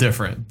a little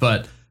different.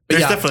 But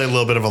there's definitely a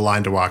little bit of a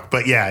line to walk.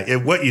 But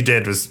what you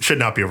did should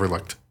not be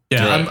overlooked.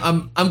 Yeah,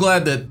 right. I'm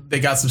glad that they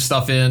got some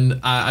stuff in.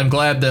 I'm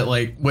glad that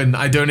like when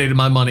I donated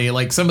my money,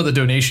 like some of the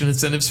donation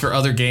incentives for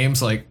other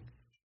games like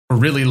were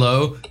really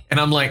low,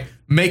 and I'm like,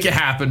 make it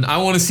happen. I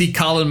want to see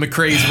Colin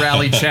McRae's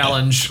rally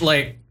challenge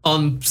like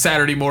on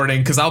Saturday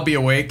morning because I'll be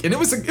awake, and it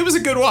was a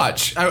good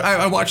watch.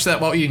 I watched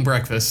that while eating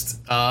breakfast.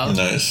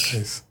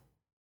 Nice.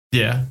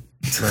 Yeah,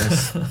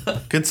 nice,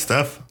 good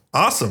stuff.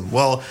 Awesome.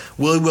 Well,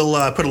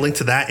 we'll put a link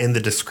to that in the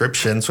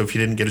description. So if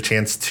you didn't get a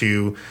chance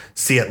to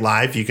see it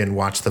live, you can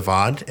watch the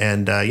VOD.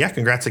 And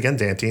congrats again,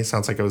 Dante.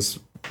 Sounds like it was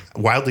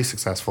wildly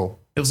successful.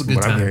 It was a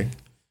good time.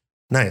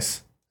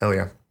 Nice. Hell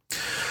yeah.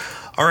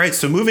 All right,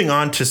 so moving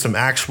on to some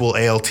actual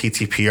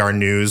ALTTPR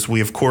news. We,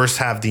 of course,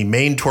 have the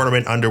main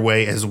tournament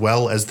underway as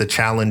well as the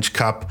Challenge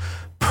Cup.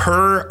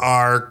 Per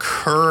our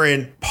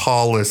current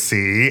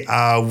policy,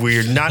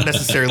 we're not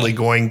necessarily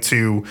going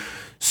to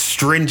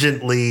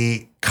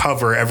stringently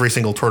cover every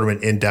single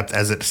tournament in depth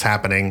as it's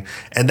happening.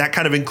 And that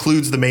kind of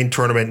includes the main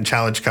tournament and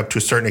Challenge Cup to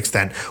a certain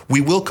extent.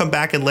 We will come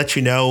back and let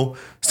you know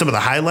some of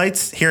the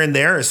highlights here and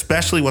there,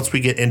 especially once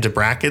we get into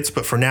brackets.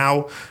 But for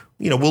now,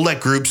 we'll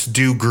let groups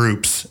do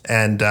groups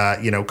and,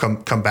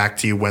 come back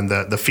to you when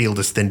the field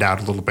is thinned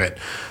out a little bit.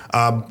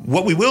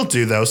 What we will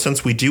do, though,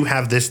 since we do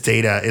have this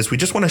data, is we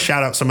just want to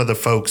shout out some of the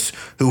folks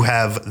who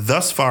have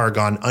thus far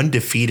gone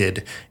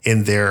undefeated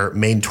in their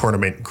main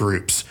tournament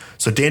groups.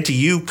 So, Dante,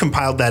 you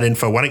compiled that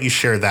info. Why don't you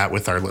share that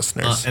with our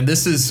listeners? And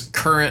this is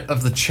current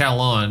of the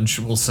challenge,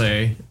 we'll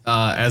say,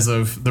 as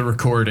of the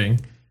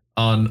recording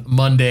on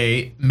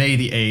Monday, May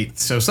the 8th.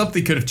 So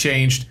something could have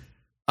changed.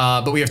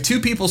 But we have 2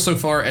 people so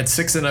far at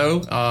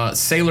 6-0,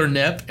 Sailor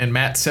Nep and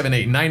Matt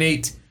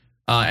 7898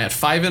 at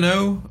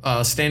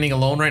 5-0, standing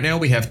alone right now.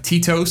 We have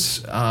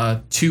Titos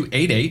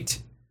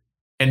 288,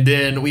 and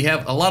then we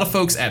have a lot of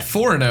folks at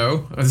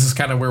 4-0. This is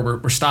kind of where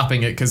we're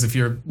stopping it because if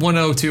you're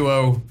 1-0,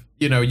 2-0,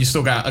 you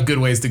still got a good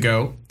ways to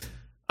go.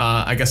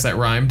 I guess that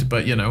rhymed,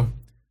 but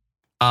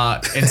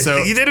And so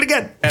you did it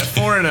again. At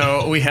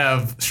 4-0, we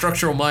have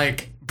Structural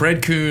Mike,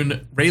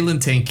 Breadcoon, Raylan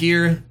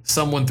Tankier,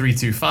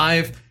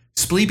 Someone325,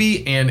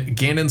 Spleeby, and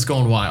Ganon's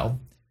Gone Wild.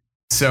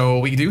 So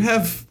we do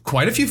have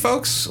quite a few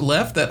folks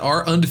left that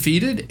are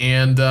undefeated,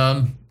 and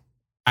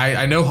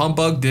I know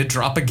Humbug did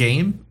drop a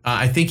game.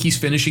 I think he's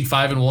finishing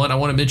 5-1. I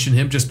want to mention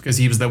him just because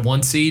he was the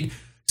 1 seed.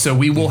 So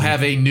we will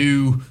have a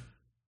new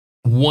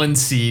 1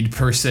 seed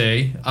per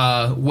se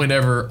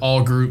whenever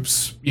all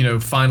groups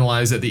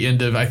finalize at the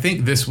end of, I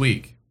think, this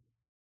week.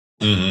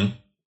 Mm-hmm.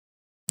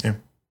 Yeah.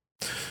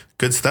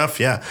 Good stuff.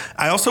 Yeah.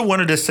 I also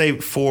wanted to say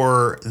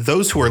for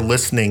those who are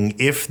listening,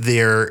 if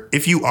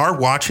you are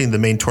watching the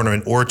main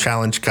tournament or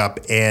Challenge Cup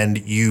and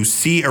you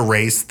see a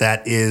race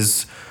that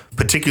is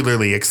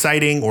particularly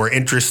exciting or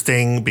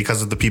interesting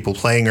because of the people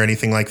playing or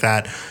anything like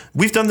that,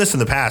 we've done this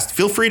in the past.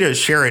 Feel free to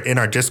share it in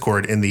our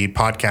Discord in the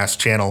podcast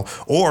channel,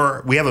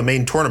 or we have a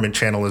main tournament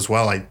channel as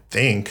well, I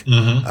think.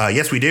 Mm-hmm.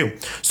 Yes, we do.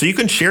 So you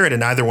can share it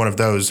in either one of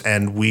those.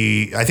 And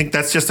I think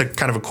that's just a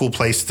kind of a cool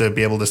place to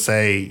be able to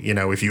say,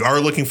 if you are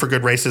looking for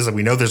good races, and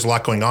we know there's a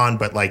lot going on,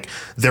 but like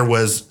there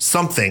was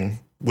something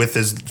with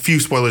as few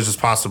spoilers as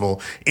possible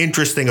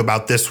interesting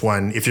about this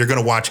one. If you're going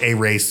to watch a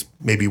race,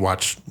 maybe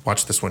watch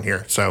this one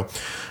here. So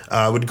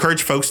I would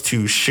encourage folks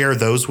to share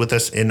those with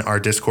us in our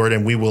Discord,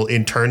 and we will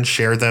in turn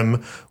share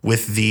them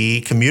with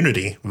the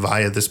community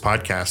via this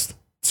podcast.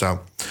 So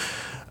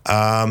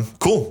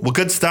cool. Well,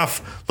 good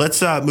stuff.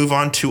 Let's move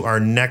on to our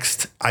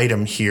next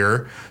item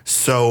here.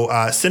 So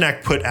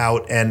Synack put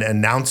out an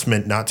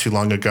announcement not too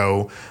long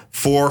ago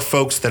for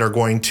folks that are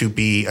going to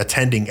be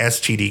attending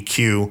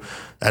SGDQ.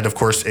 That, of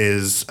course,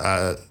 is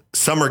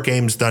Summer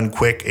Games Done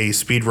Quick, a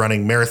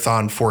speedrunning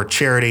marathon for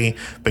charity.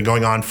 Been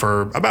going on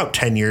for about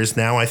 10 years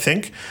now, I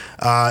think.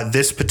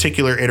 This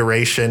particular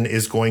iteration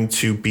is going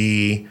to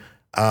be...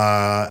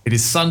 it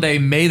is Sunday,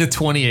 May the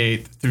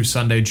 28th through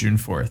Sunday, June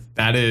 4th.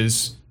 That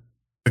is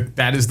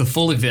the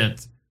full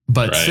event.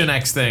 But right.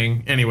 Synack's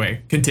thing,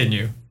 anyway,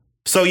 continue.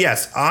 So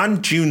yes,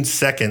 on June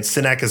 2nd,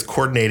 Synack is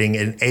coordinating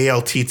an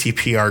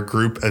ALTTPR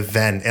group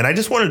event. And I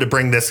just wanted to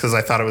bring this because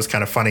I thought it was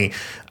kind of funny.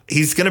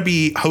 He's going to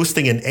be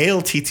hosting an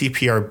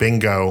ALTTPR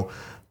bingo,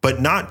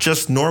 but not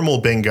just normal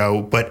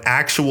bingo, but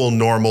actual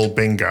normal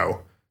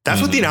bingo.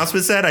 That's what the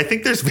announcement said. I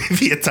think there's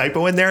maybe a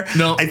typo in there.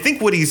 No. I think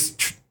what he's...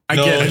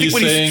 he's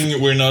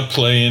saying we're not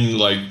playing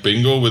like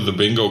bingo with the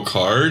bingo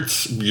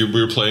cards.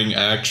 We're playing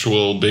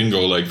actual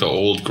bingo like the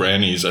old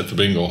grannies at the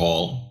bingo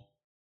hall.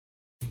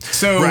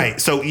 So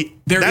right. So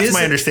that's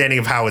my understanding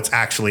of how it's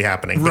actually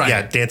happening. But right.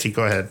 Yeah, Dante,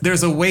 go ahead.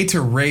 There's a way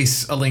to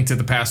race A Link to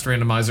the Past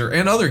randomizer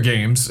and other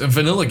games, and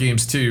vanilla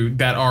games too,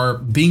 that are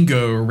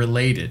bingo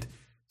related.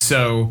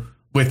 So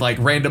with like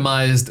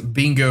randomized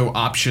bingo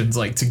options,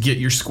 like to get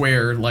your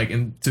square, like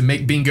and to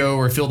make bingo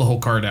or fill the whole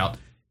card out.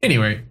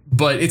 Anyway,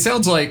 but it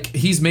sounds like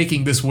he's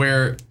making this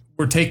where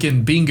we're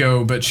taking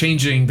bingo, but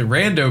changing the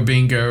rando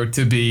bingo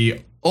to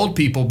be old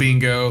people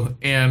bingo,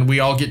 and we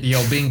all get to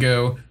yell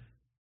bingo.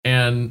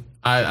 And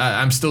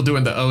I'm still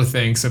doing the O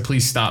thing, so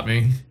please stop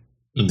me.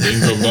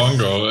 Bingo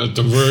bongo.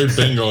 The word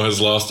bingo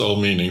has lost all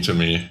meaning to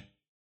me.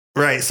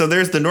 Right. So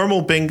there's the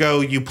normal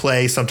bingo you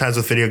play sometimes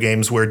with video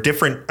games where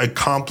different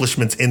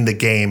accomplishments in the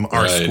game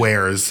are right.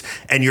 squares,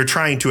 and you're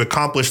trying to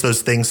accomplish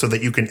those things so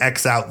that you can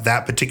X out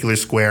that particular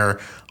square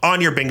on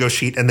your bingo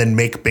sheet and then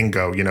make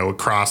bingo,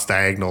 across,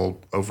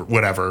 diagonal, over,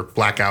 whatever,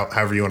 blackout,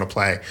 however you want to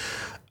play.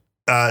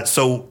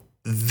 So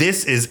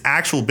this is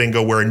actual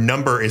bingo where a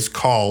number is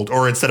called,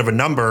 or instead of a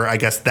number, I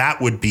guess that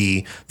would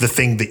be the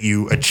thing that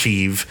you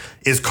achieve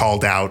is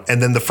called out.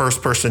 And then the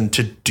first person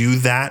to do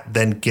that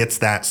then gets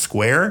that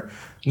square.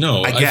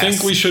 No, I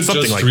think we should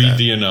just like read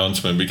the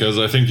announcement because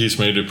I think he's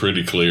made it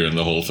pretty clear in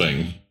the whole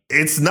thing.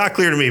 It's not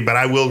clear to me, but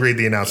I will read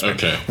the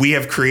announcement. Okay. We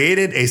have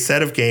created a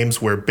set of games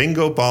where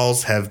bingo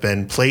balls have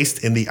been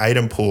placed in the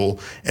item pool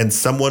and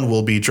someone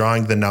will be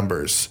drawing the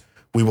numbers.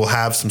 We will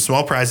have some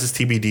small prizes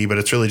TBD, but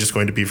it's really just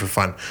going to be for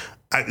fun.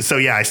 I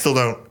still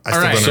don't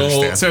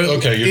understand. So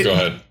okay, you go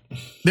ahead.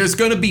 There's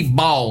going to be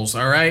balls,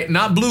 all right?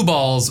 Not blue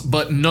balls,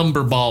 but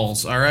number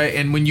balls, all right?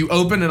 And when you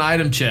open an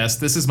item chest,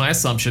 this is my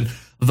assumption,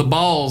 the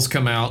balls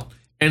come out,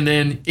 and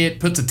then it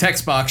puts a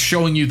text box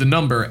showing you the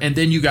number, and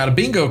then you got a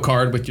bingo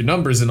card with your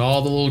numbers in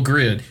all the little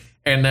grid.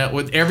 And that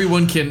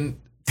everyone can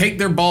take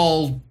their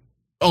ball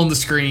on the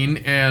screen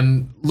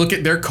and look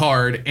at their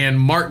card and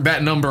mark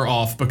that number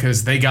off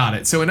because they got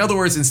it. So in other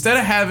words, instead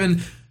of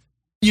having,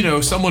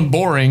 someone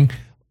boring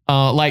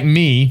like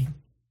me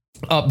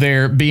up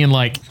there being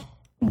like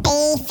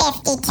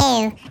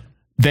B52,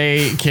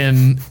 they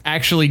can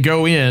actually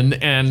go in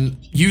and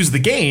use the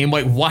game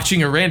like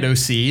watching a rando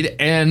seed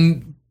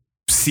and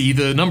see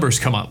the numbers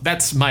come up.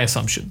 That's my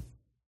assumption.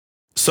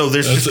 So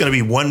there's just going to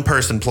be one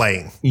person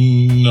playing.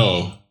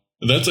 No.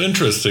 That's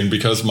interesting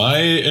because my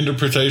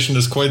interpretation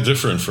is quite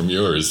different from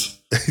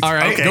yours. All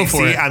right, okay, go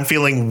for it. I'm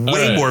feeling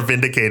way more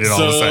vindicated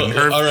all of a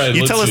sudden. All right,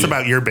 you tell us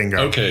about your bingo.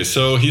 Okay,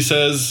 so he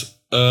says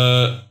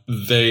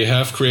they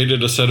have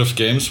created a set of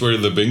games where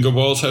the bingo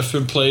balls have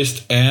been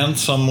placed and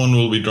someone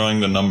will be drawing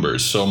the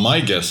numbers. So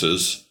my guess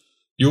is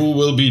you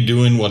will be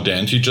doing what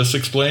Dante just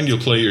explained. You'll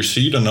play your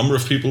seed. A number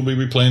of people will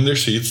be playing their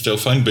seeds. They'll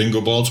find bingo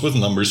balls with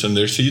numbers in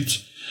their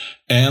seeds.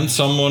 And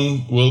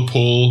someone will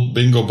pull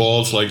bingo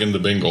balls like in the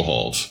bingo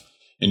halls.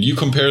 And you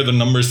compare the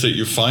numbers that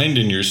you find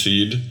in your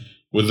seed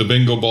with the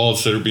bingo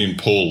balls that are being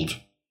pulled.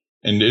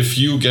 And if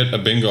you get a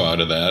bingo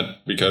out of that,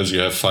 because you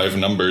have 5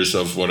 numbers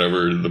of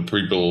whatever the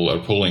people are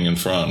pulling in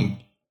front,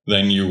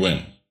 then you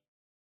win.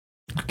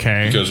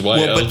 Okay. Because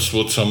why else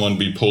would someone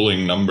be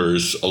pulling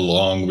numbers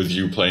along with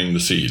you playing the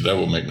seed? That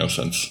would make no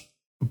sense.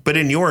 But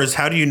in yours,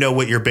 how do you know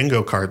what your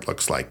bingo card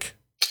looks like?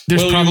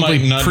 There's probably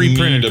you might not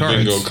pre-printed need a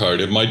cards. bingo card.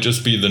 It might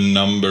just be the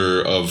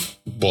number of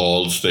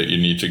balls that you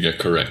need to get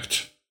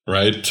correct.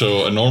 Right?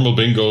 So a normal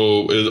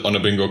bingo on a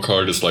bingo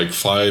card is like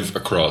 5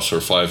 across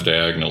or 5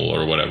 diagonal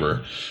or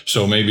whatever.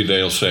 So maybe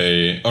they'll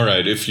say, all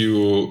right, if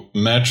you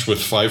match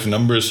with 5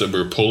 numbers that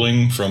we're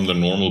pulling from the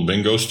normal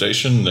bingo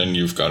station, then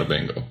you've got a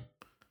bingo.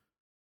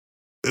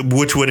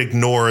 Which would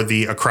ignore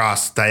the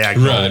across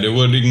diagonal. Right. It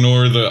would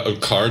ignore the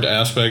card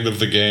aspect of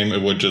the game.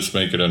 It would just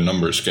make it a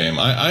numbers game.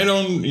 I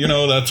don't,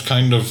 that's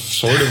kind of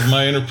sort of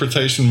my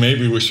interpretation.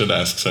 Maybe we should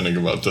ask Cynic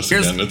about this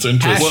again. It's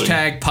interesting.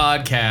 Hashtag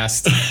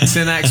podcast.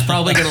 Cynac's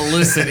probably going to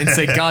listen and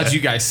say, God,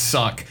 you guys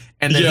suck.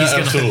 And then he's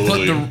going to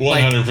put the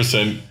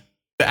 100%.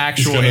 The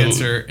actual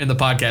answer in the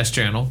podcast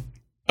channel.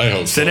 I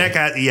hope so. Cynic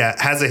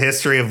has a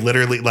history of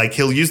literally, like,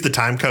 he'll use the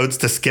time codes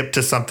to skip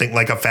to something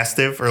like a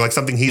festive or like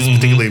something he's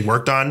particularly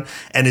worked on.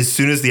 And as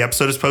soon as the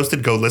episode is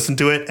posted, go listen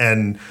to it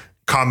and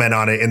comment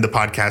on it in the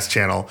podcast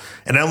channel.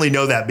 And I only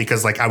know that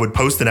because, like, I would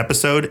post an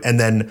episode and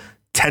then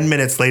 10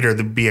 minutes later,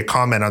 there'd be a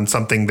comment on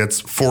something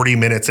that's 40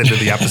 minutes into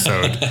the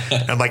episode.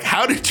 And I'm like,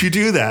 how did you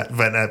do that?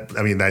 But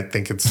I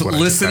think it's what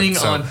listening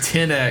on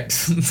 10x.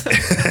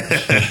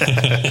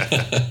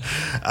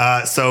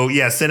 So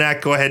yeah,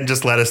 Cynac, go ahead and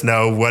just let us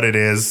know what it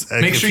is.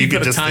 Make sure you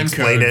could just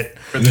explain it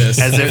for this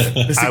as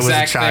if I was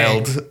a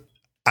child. Thing.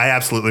 I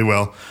absolutely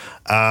will.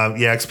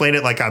 Explain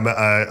it like I'm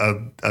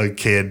a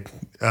kid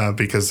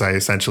because I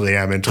essentially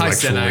am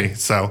intellectually. Hi,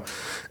 so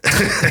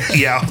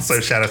yeah, also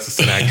shout out to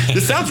Cynac.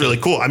 This sounds really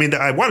cool. I mean,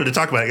 I wanted to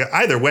talk about it.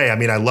 Either way, I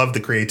mean, I love the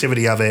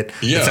creativity of it.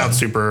 Yeah. It sounds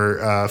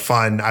super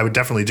fun. I would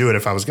definitely do it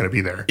if I was going to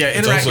be there. Yeah,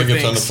 it sounds like a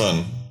ton of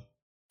fun.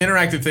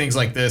 Interactive things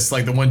like this,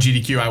 like the one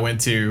GDQ I went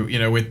to,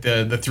 with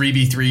the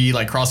 3v3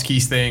 like cross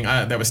keys thing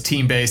that was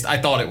team based.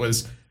 I thought it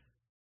was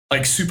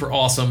like super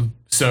awesome.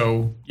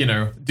 So,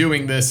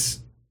 doing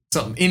this,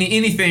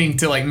 anything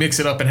to like mix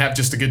it up and have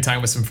just a good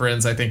time with some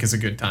friends, I think is a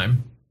good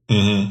time.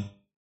 Mm-hmm.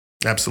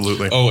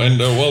 Absolutely. Oh, and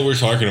while we're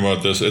talking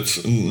about this,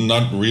 it's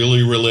not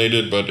really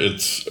related, but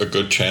it's a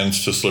good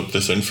chance to slip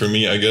this in for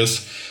me, I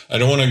guess. I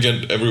don't want to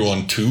get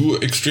everyone too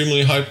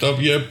extremely hyped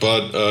up yet,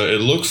 but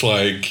it looks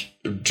like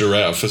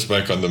Giraffe is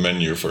back on the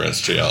menu for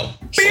SGL.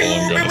 That's all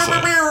I'm going to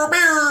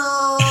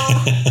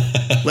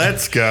say.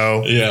 Let's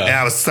go. Yeah,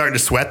 I was starting to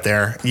sweat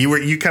there.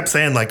 You kept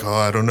saying like, oh,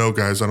 I don't know,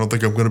 guys. I don't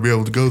think I'm going to be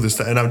able to go this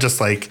time. And I'm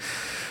just like,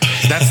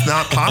 that's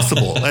not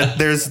possible.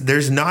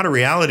 There's not a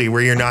reality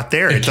where you're not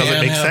there. It doesn't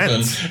make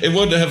sense. It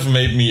would have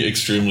made me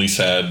extremely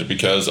sad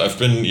because I've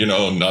been,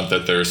 not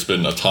that there's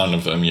been a ton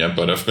of them yet,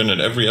 but I've been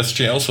at every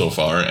SGL so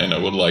far, and I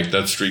would like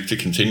that streak to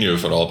continue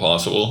if at all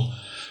possible.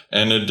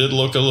 And it did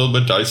look a little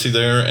bit dicey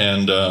there,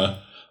 and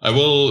I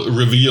will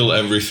reveal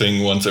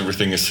everything once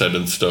everything is set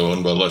in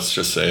stone, but let's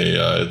just say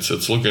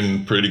it's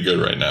looking pretty good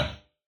right now.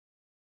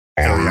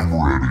 I'm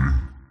ready.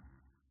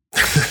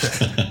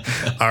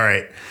 All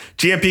right.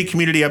 GMP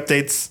community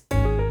updates.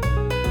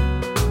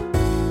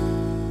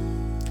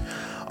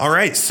 All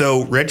right,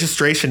 so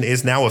registration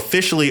is now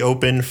officially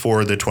open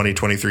for the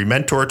 2023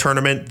 Mentor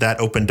Tournament. That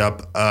opened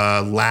up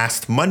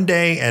last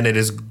Monday, and it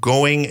is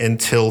going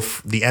until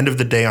the end of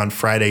the day on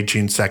Friday,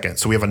 June 2nd.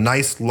 So we have a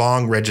nice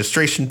long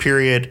registration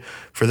period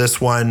for this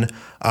one.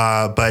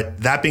 But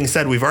that being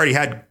said, we've already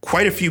had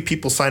quite a few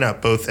people sign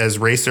up, both as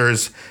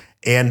racers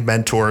and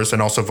mentors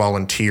and also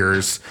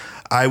volunteers.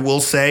 I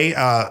will say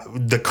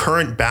the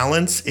current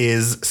balance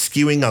is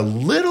skewing a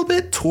little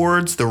bit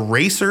towards the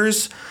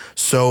racers.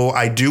 So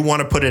I do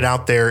want to put it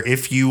out there.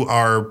 If you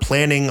are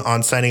planning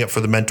on signing up for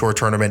the Mentor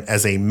Tournament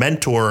as a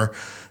mentor,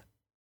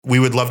 we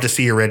would love to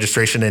see your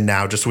registration in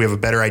now, just so we have a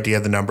better idea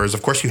of the numbers.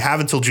 Of course, you have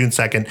until June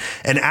 2nd.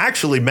 And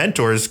actually,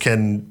 mentors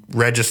can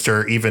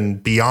register even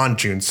beyond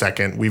June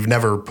 2nd. We've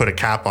never put a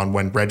cap on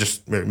when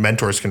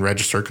mentors can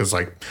register because,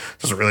 it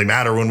doesn't really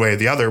matter one way or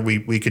the other.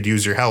 We could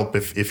use your help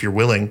if you're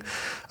willing.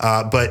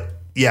 But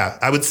yeah,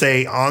 I would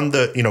say on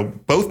the,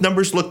 both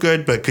numbers look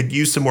good, but could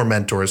use some more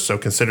mentors. So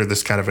consider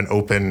this kind of an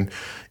open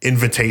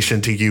invitation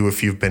to you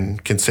if you've been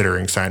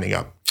considering signing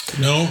up.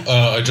 No,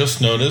 I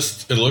just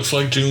noticed it looks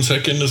like June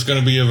 2nd is going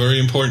to be a very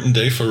important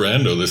day for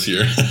Rando this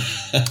year.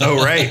 Oh,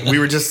 right. We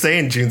were just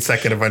saying June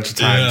 2nd a bunch of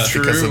times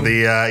because of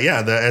the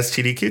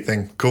STDQ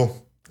thing.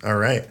 Cool. All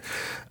right.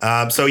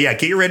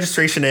 Get your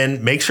registration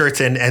in, make sure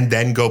it's in, and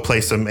then go play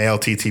some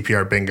ALT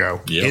TPR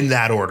bingo in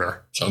that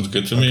order. Sounds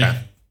good to me.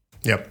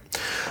 Yep.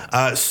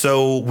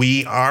 So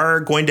we are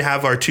going to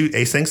have our 2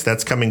 asyncs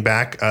that's coming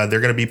back. They're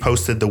going to be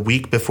posted the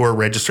week before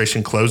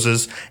registration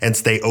closes and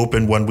stay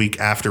open 1 week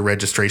after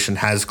registration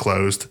has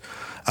closed.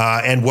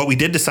 And what we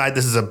did decide,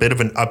 this is a bit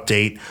of an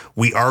update.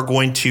 We are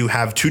going to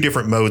have 2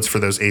 different modes for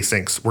those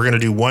asyncs. We're going to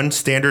do one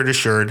standard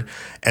assured,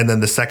 and then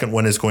the second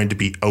one is going to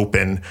be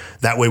open.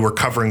 That way we're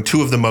covering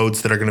 2 of the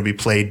modes that are going to be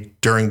played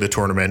during the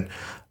tournament,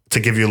 to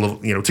give you a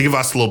little, to give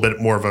us a little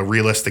bit more of a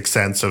realistic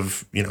sense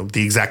of,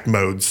 the exact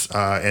modes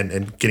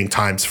and getting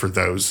times for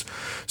those.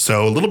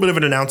 So a little bit of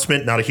an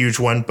announcement, not a huge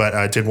one, but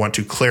I did want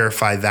to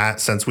clarify that,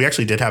 since we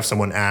actually did have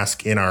someone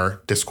ask in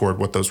our Discord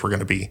what those were going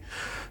to be.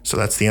 So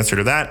that's the answer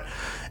to that.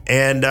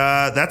 And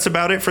that's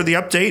about it for the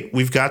update.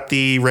 We've got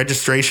the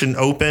registration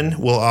open.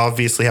 We'll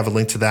obviously have a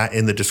link to that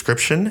in the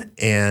description,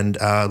 and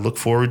look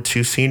forward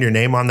to seeing your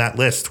name on that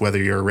list,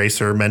 whether you're a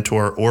racer,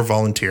 mentor, or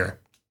volunteer.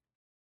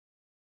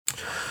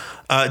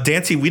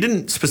 Dancy, we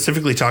didn't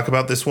specifically talk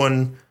about this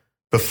one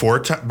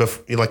before,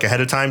 like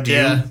ahead of time.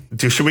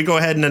 Should we go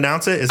ahead and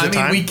announce it? Is it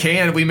time? We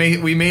can. We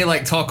may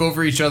like talk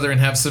over each other and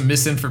have some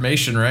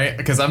misinformation, right?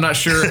 Because I'm not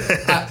sure.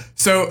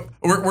 So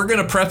we're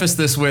going to preface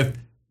this with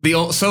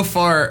so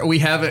far we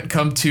haven't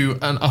come to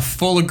a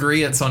full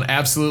agreement on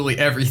absolutely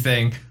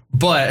everything,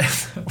 but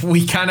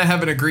we kind of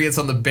have an agreement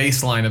on the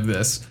baseline of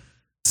this.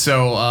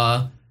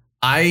 So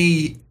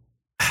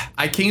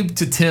I came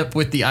to Tip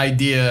with the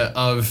idea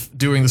of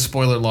doing the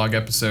spoiler log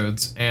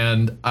episodes,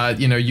 and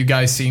you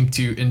guys seem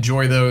to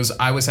enjoy those.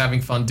 I was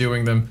having fun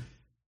doing them.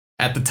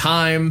 At the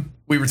time,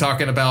 we were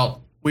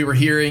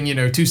hearing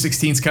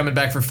 216's coming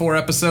back for 4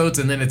 episodes,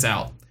 and then it's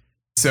out.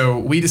 So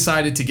we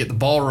decided to get the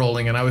ball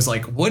rolling, and I was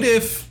like, what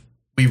if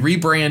we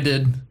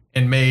rebranded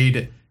and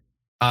made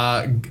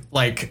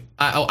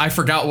I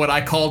forgot what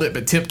I called it,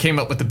 but Tip came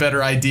up with the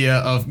better idea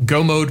of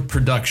Go Mode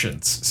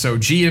Productions. So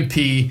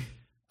GMP.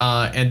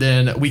 And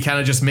then we kind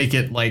of just make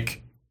it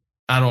like,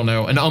 I don't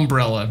know, an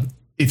umbrella,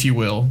 if you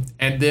will.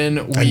 And then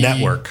a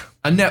network.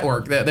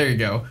 There you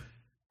go.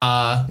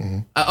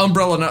 An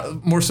umbrella,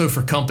 not more so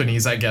for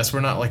companies, I guess. We're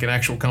not like an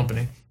actual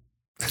company.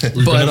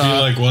 We're going to be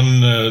like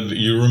one,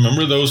 you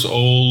remember those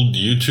old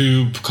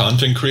YouTube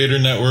content creator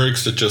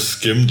networks that just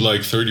skimmed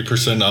like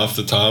 30% off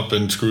the top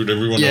and screwed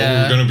everyone over?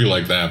 We're going to be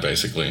like that,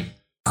 basically.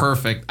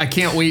 Perfect. I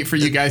can't wait for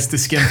you guys to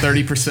skim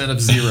 30%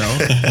 of zero.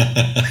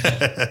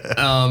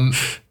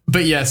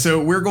 But yeah,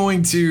 so we're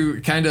going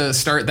to kind of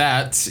start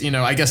that.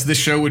 I guess this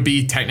show would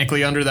be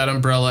technically under that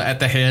umbrella at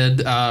the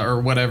head or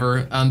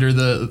whatever, under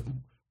the,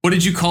 what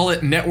did you call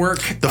it? Network?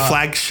 The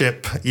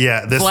flagship.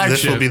 Yeah,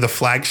 this will be the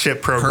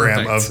flagship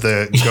program of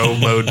the Go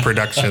Mode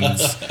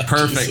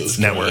Productions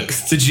network.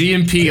 The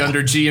GMP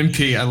under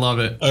GMP. I love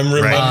it. I'm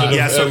reminded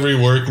of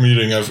every work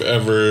meeting I've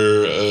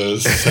ever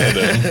sat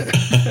in.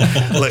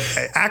 Look,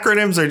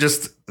 acronyms are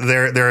just,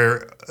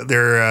 they're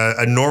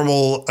a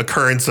normal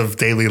occurrence of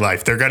daily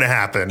life. They're going to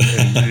happen.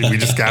 And we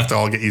just have to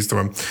all get used to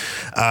them.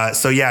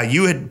 So yeah,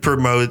 you had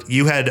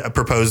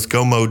proposed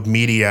Go Mode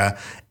Media,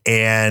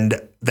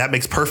 and that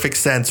makes perfect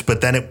sense. But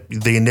then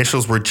the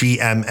initials were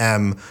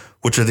GMM,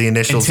 which are the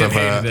initials of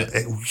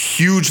a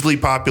hugely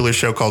popular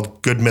show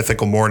called Good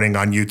Mythical Morning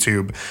on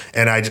YouTube.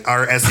 And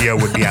our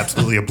SEO would be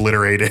absolutely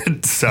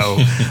obliterated. So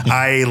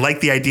I like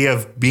the idea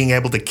of being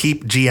able to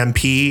keep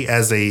GMP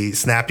as a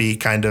snappy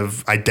kind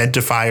of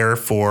identifier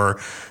for,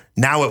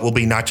 now it will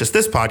be not just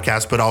this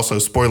podcast, but also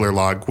Spoiler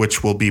Log,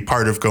 which will be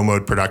part of Go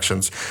Mode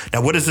Productions.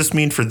 Now, what does this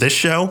mean for this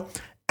show?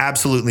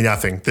 Absolutely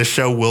nothing. This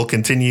show will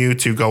continue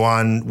to go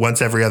on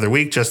once every other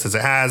week, just as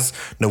it has.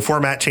 No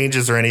format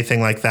changes or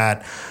anything like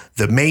that.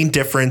 The main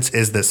difference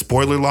is that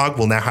Spoiler Log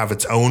will now have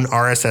its own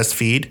RSS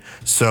feed.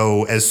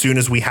 So as soon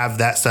as we have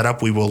that set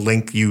up, we will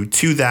link you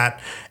to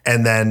that,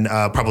 and then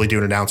probably do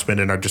an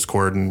announcement in our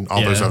Discord and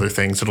all those other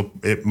things.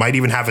 It might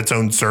even have its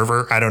own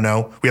server. I don't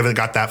know. We haven't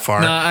got that far.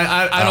 No,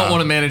 I don't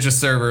want to manage a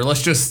server.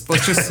 Let's just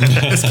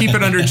let's keep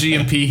it under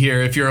GMP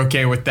here, if you're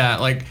okay with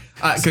that. Like,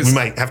 because we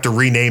might have to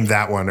rename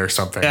that one or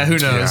something. Yeah, who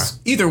knows?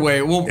 Yeah. Either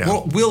way,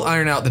 we'll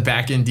iron out the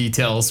back end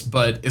details.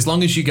 But as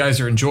long as you guys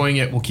are enjoying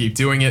it, we'll keep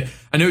doing it.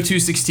 I know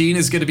 216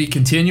 is going to be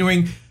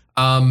continuing.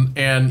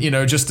 And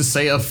just to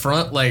say up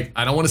front, like,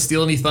 I don't want to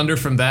steal any thunder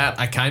from that.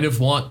 I kind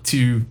of want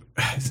to,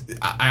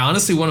 I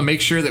honestly want to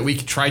make sure that we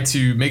can try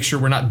to make sure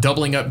we're not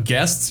doubling up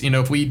guests.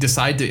 If we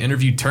decide to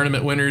interview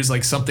tournament winners,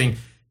 like something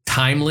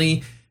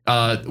timely,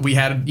 we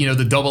had,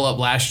 the double up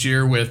last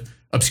year with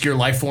Obscure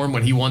Lifeform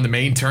when he won the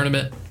main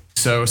tournament.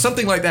 So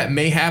something like that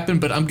may happen,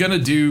 but I'm going to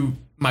do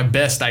my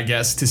best, I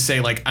guess, to say,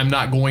 like, I'm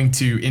not going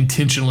to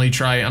intentionally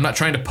I'm not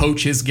trying to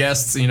poach his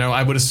guests.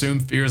 I would assume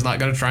Fear is not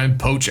going to try and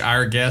poach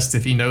our guests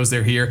if he knows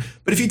they're here.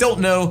 But if you don't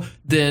know,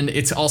 then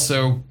it's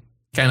also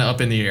kind of up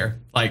in the air.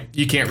 Like,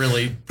 you can't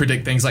really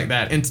predict things like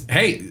that. And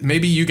hey,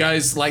 maybe you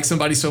guys like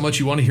somebody so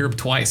much you want to hear them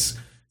twice.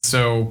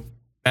 So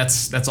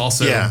that's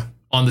also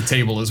on the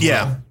table as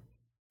well.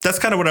 That's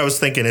kind of what I was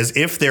thinking, is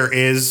if there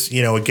is,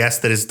 a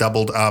guest that is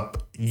doubled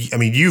up I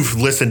mean, you've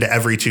listened to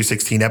every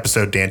 216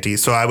 episode, Dante,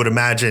 so I would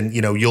imagine,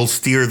 you'll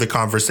steer the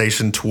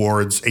conversation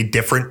towards a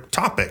different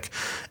topic.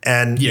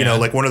 And,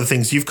 like one of the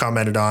things you've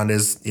commented on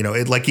is,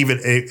 like even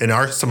in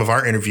some of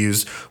our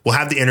interviews, we'll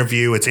have the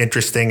interview. It's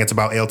interesting. It's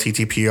about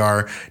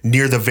ALTTPR.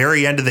 Near the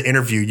very end of the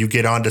interview, you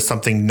get onto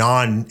something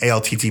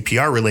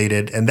non-ALTTPR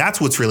related. And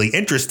that's what's really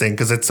interesting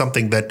because it's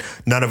something that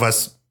none of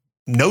us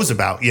knows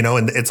about,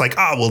 and it's like,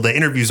 oh, well, the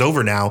interview's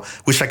over now.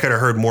 Wish I could have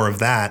heard more of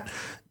that.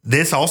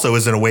 This also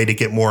isn't a way to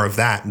get more of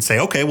that and say,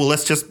 okay, well,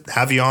 let's just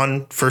have you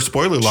on for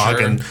Spoiler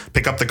Log and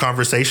pick up the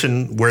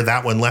conversation where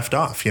that one left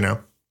off,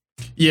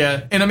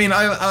 Yeah. And I mean,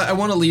 I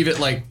want to leave it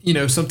like,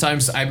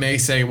 sometimes I may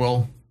say,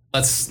 well,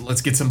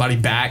 let's get somebody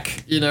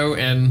back,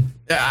 and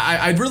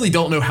I really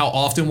don't know how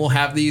often we'll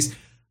have these.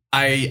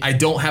 I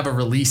don't have a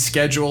release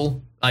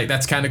schedule. Like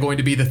that's kind of going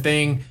to be the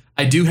thing.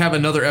 I do have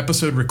another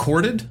episode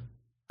recorded.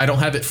 I don't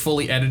have it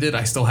fully edited.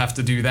 I still have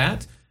to do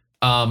that.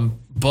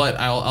 But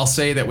I'll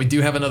say that we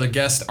do have another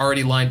guest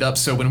already lined up.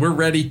 So when we're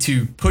ready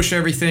to push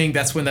everything,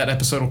 that's when that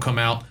episode will come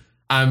out.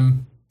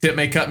 Tip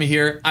may cut me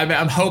here.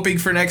 I'm hoping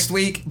for next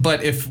week,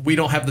 but if we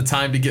don't have the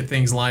time to get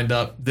things lined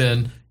up,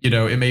 then,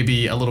 it may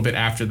be a little bit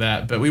after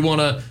that. But we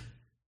want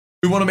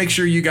to make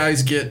sure you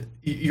guys get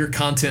your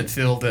content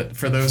filled that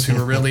for those who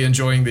are really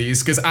enjoying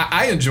these, because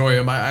I enjoy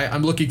them.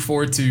 I'm looking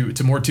forward to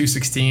more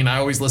 216. I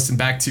always listen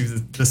back to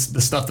the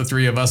stuff the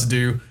three of us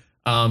do.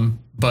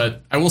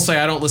 But I will say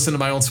I don't listen to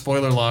my own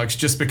spoiler logs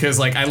just because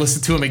like I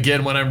listen to them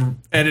again when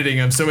I'm editing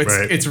them. So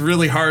it's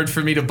really hard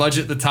for me to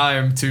budget the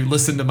time to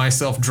listen to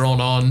myself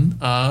drone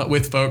on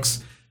with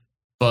folks.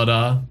 But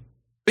yeah,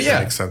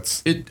 that makes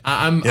sense.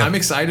 I'm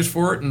excited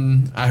for it,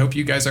 and I hope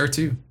you guys are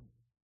too.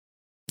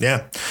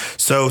 Yeah.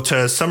 So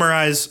to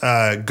summarize,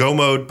 Go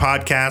Mode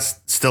podcast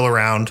still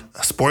around.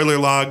 Spoiler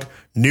Log,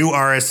 new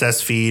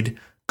RSS feed,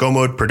 Go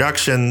Mode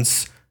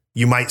Productions.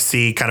 You might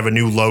see kind of a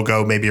new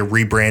logo, maybe a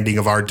rebranding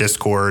of our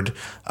Discord,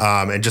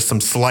 and just some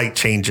slight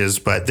changes.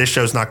 But this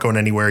show's not going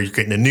anywhere. You're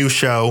getting a new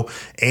show,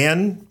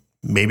 and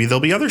maybe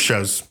there'll be other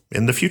shows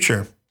in the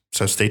future.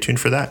 So stay tuned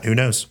for that. Who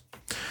knows?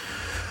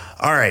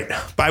 All right.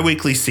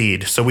 Biweekly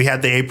seed. So we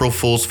had the April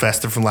Fool's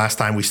Festive from last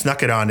time. We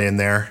snuck it on in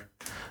there.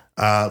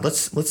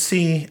 Let's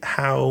see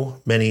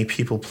how many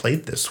people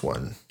played this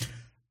one.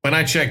 When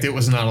I checked, it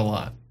was not a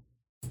lot.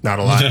 Not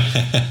a lot.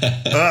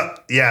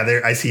 Yeah,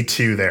 there. I see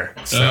 2 there.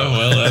 So. Oh,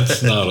 well,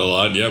 that's not a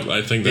lot. Yep,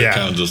 I think that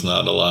counts as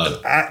not a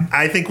lot.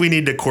 I think we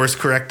need to course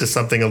correct to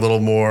something a little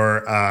more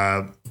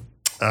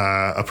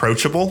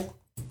approachable.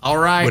 All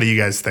right. What do you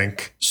guys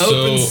think?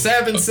 Open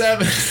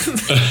 7-7.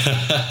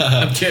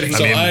 I'm kidding.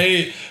 So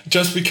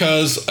just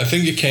because I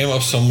think it came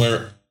up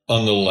somewhere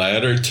on the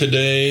ladder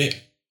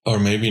today, or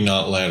maybe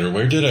not ladder.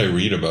 Where did I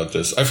read about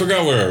this? I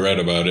forgot where I read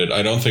about it.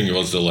 I don't think it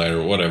was the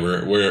ladder,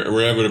 whatever,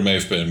 wherever it may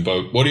have been.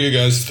 But what do you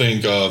guys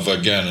think of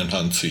Ganon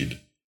Hunt seed?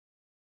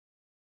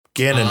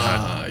 Ganon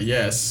Hunt.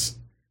 Yes.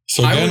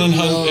 So Ganon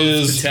Hunt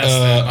is to test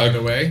that, by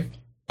the way.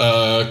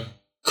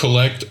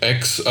 Collect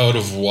X out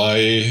of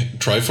Y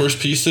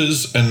Triforce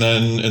pieces, and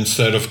then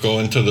instead of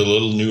going to the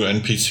little new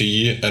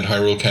NPC at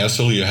Hyrule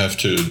Castle, you have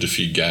to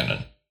defeat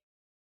Ganon.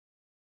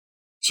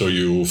 So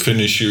you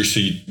finish your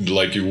seed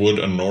like you would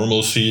a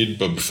normal seed,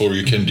 but before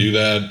you can do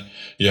that,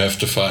 you have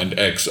to find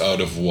X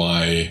out of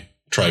Y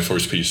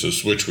Triforce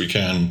pieces, which we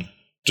can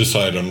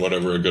decide on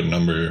whatever a good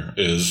number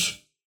is.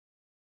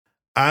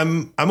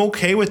 I'm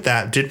okay with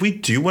that. Did we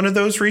do one of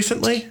those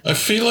recently? I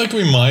feel like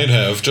we might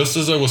have. Just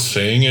as I was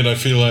saying it, I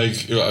feel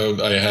like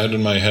I had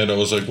in my head, I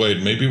was like,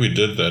 wait, maybe we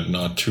did that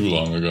not too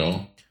long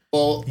ago.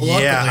 Well,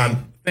 luckily,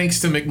 thanks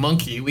to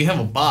McMonkey, we have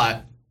a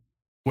bot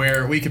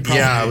where we could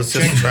probably I was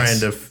just trying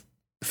to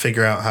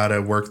figure out how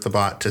to work the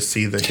bot to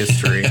see the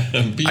history.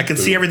 I can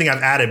see everything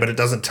I've added, but it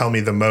doesn't tell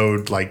me the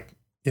mode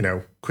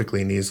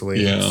quickly and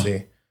easily. Yeah. Let's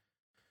see.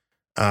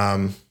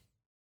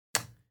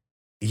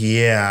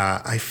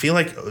 Yeah, I feel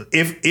like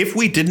if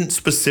we didn't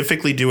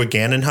specifically do a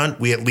Ganon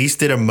Hunt, we at least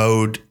did a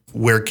mode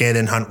where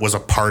Ganon Hunt was a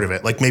part of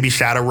it. Like maybe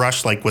Shadow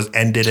Rush was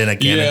ended in a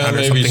Ganon Hunt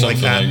or something like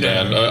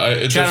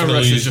that. Shadow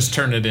Rush is just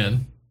turn it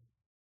in.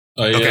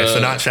 Okay,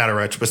 so not Shadow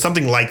Rush, but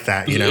something like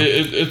that,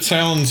 It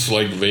sounds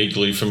like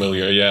vaguely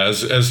familiar. Yeah,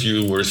 as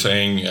you were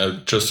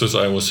saying, just as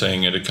I was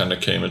saying it, it kind of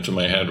came into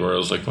my head where I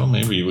was like, well,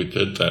 maybe we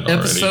did that already.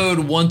 Episode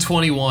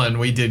 121,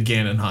 we did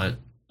Ganon Hunt.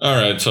 All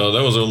right, so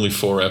that was only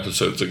 4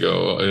 episodes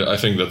ago. I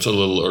think that's a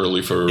little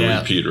early for a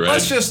repeat, right?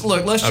 Let's just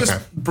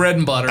bread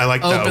and butter. I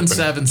like that. Open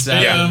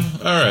 7-7. Yeah,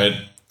 all right.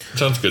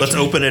 Sounds good. Let's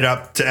open it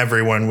up to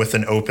everyone with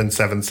an open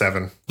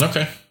 7-7.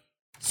 Okay.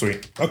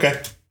 Sweet. Okay.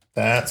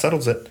 That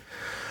settles it.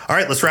 All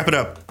right, let's wrap it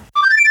up.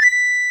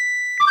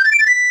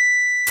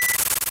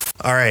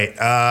 All right.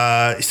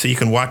 So you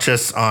can watch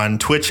us on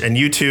Twitch and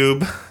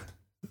YouTube.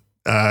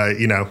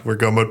 We're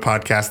Go Mode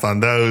Podcast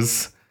on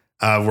those.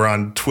 We're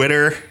on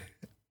Twitter.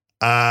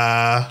 Can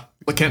I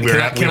do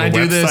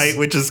website, this?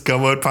 Which is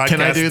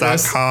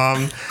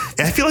gomodepodcast.com.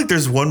 And I feel like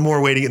there's one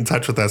more way to get in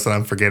touch with us that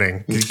I'm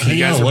forgetting. Can you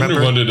guys I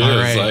remember? wonder what it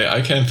is. Right.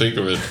 I can't think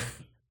of it.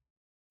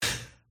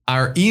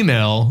 Our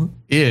email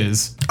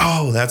is...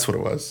 Oh, that's what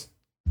it was.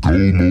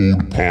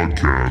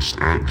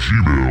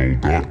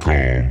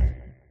 GoModePodcast@gmail.com.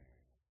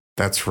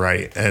 That's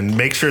right. And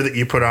make sure that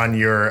you put on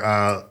your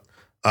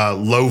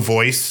low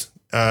voice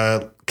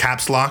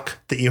caps lock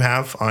that you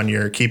have on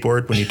your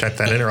keyboard when you type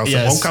that in, or else it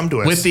won't come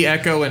to us. With the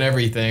echo and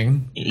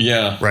everything.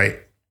 Yeah. Right.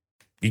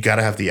 You got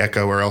to have the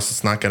echo, or else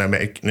it's not going to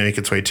make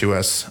its way to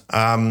us.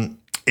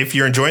 If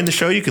you're enjoying the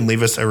show, you can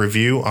leave us a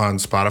review on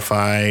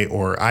Spotify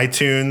or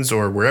iTunes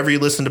or wherever you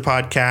listen to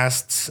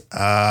podcasts.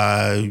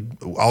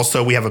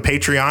 Also, we have a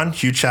Patreon.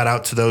 Huge shout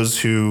out to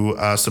those who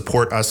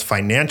support us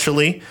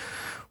financially.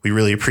 We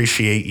really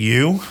appreciate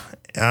you.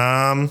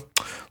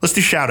 Let's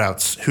do shout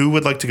outs. Who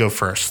would like to go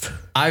first?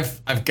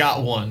 I've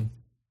got one.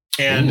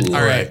 And Ooh,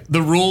 all right,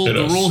 the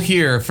rule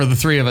here for the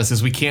three of us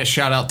is we can't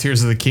shout out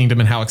Tears of the Kingdom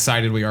and how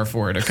excited we are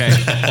for it. Okay.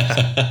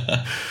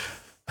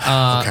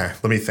 Okay,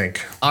 let me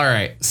think. All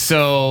right.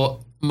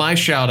 So my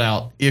shout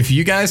out, if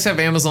you guys have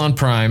Amazon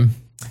Prime,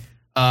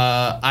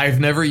 I've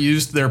never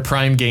used their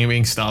Prime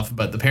Gaming stuff,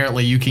 but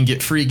apparently you can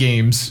get free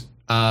games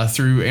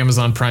through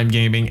Amazon Prime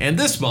Gaming. And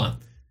this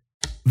month,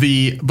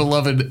 the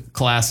beloved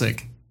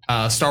classic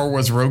Star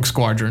Wars Rogue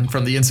Squadron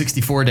from the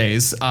N64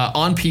 days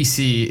on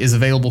PC is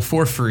available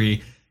for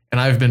free. And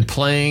I've been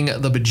playing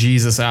the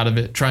bejesus out of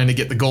it, trying to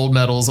get the gold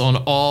medals on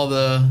all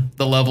the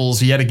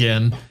levels yet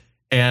again.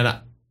 And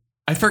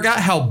I forgot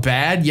how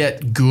bad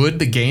yet good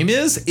the game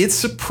is. It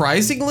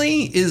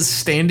surprisingly is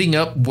standing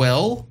up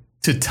well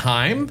to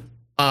time.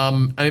 I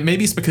mean,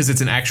 maybe it's because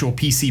it's an actual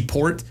PC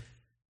port,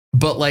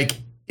 but like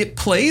it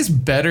plays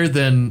better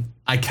than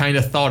I kind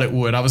of thought it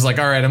would. I was like,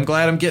 all right, I'm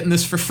glad I'm getting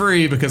this for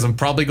free because I'm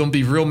probably going to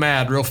be real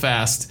mad real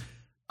fast.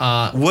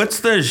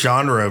 What's the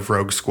genre of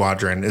Rogue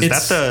Squadron?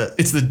 It's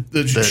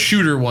the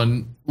shooter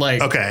one?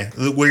 Like, okay,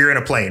 where you're in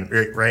a plane,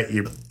 right?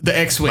 The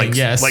X-wing, like,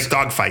 yes, like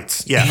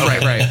dogfights. Yeah,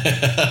 okay. right.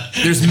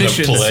 There's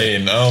missions. The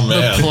plane. Oh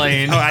man, the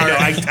plane. Oh,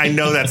 I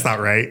know that's not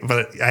right,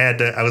 but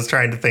I was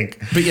trying to think.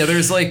 But yeah,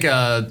 there's like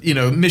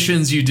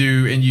missions you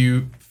do, and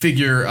you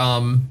figure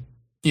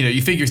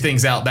you figure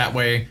things out that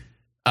way.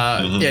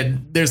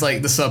 And there's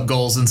like the sub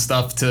goals and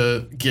stuff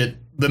to get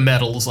the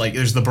medals. Like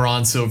there's the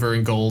bronze, silver,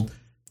 and gold.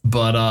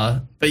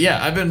 But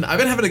yeah, I've been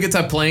having a good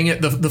time playing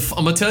it. I'm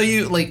gonna tell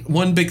you like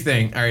one big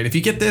thing. All right, if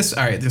you get this,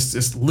 all right,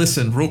 just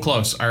listen real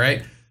close. All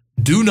right,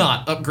 do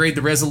not upgrade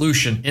the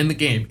resolution in the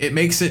game. It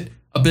makes it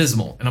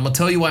abysmal, and I'm gonna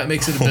tell you why it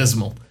makes it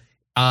abysmal.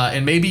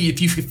 And maybe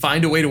if you could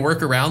find a way to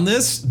work around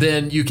this,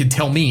 then you can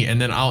tell me, and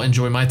then I'll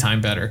enjoy my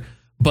time better.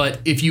 But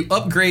if you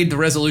upgrade the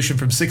resolution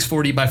from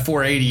 640 by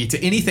 480 to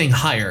anything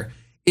higher,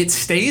 it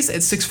stays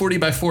at 640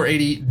 by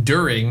 480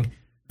 during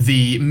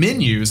the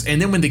menus,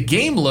 and then when the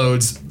game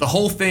loads, the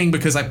whole thing,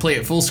 because I play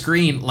it full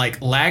screen,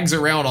 like lags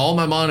around all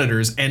my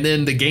monitors, and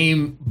then the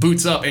game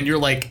boots up and you're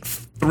like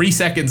 3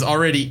 seconds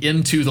already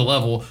into the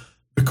level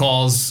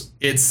because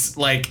it's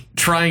like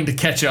trying to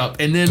catch up,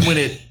 and then when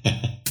it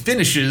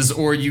finishes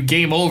or you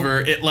game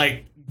over, it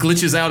like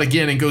glitches out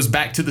again and goes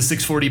back to the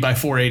 640 by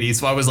 480.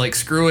 So I was like,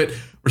 screw it,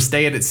 we're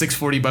staying at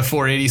 640 by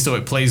 480 so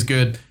it plays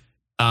good.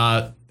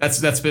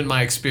 That's been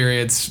my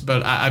experience,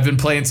 but I've been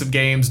playing some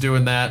games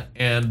doing that,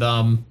 and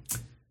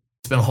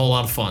it's been a whole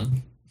lot of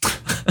fun.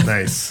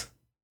 Nice.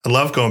 I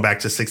love going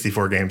back to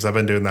 64 games. I've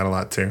been doing that a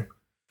lot too.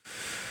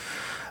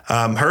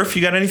 Herf,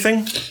 you got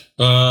anything?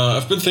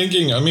 I've been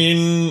thinking, I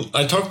mean,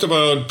 I talked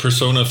about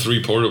Persona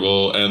 3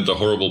 Portable and the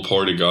horrible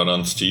port it got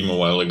on Steam a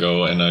while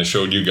ago, and I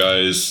showed you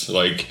guys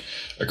like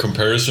a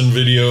comparison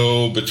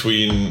video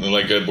between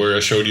like where I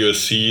showed you a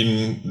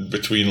scene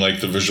between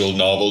like the visual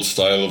novel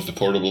style of the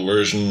portable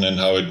version and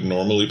how it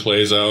normally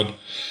plays out.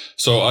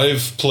 So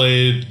I've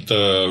played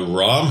the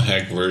ROM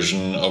hack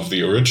version of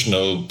the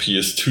original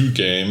PS2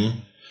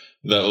 game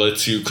that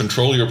lets you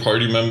control your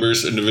party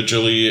members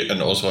individually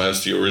and also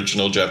has the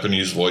original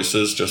Japanese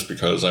voices, just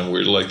because I'm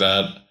weird like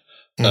that.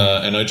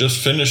 And I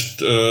just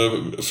finished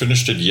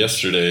it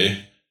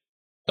yesterday.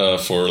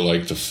 For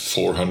like the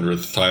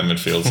 400th time, it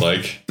feels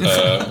like.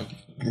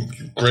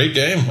 Great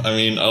game. I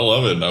mean, I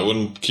love it. I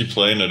wouldn't keep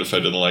playing it if I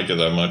didn't like it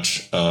that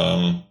much.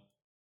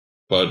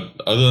 But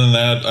other than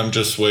that, I'm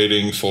just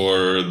waiting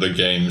for the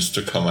games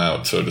to come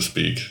out, so to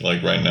speak.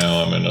 Like right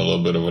now, I'm in a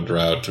little bit of a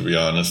drought, to be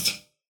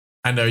honest.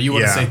 I know you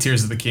want to say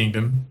Tears of the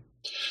Kingdom.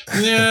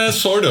 Yeah,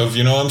 sort of.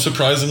 You know, I'm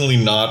surprisingly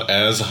not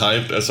as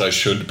hyped as I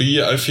should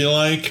be, I feel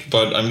like.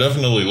 But I'm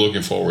definitely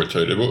looking forward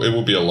to it. It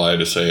would be a lie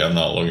to say I'm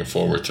not looking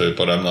forward to it,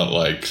 but I'm not,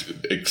 like,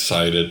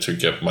 excited to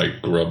get my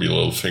grubby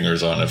little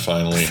fingers on it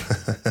finally.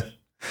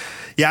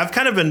 Yeah, I've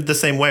kind of been the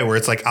same way, where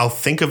it's like I'll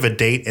think of a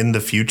date in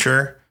the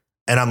future,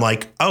 and I'm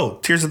like, oh,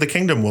 Tears of the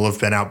Kingdom will have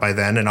been out by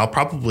then, and I'll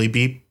probably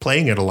be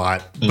playing it a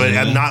lot. But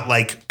I'm not,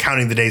 like,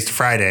 counting the days to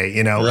Friday,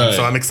 you know? Right.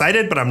 So I'm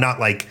excited, but I'm not,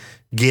 like,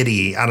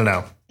 giddy. I don't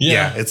know.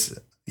 Yeah.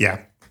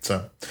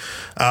 So,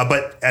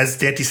 but as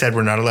Dante said,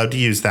 we're not allowed to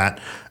use that.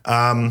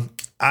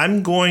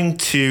 I'm going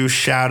to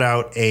shout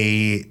out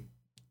a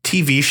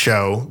TV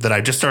show that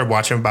I just started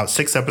watching, about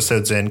 6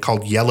 episodes in,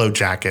 called Yellow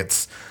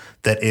Jackets.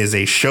 That is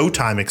a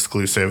Showtime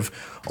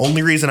exclusive,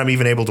 Only reason I'm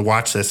even able to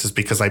watch this is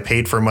because I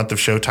paid for a month of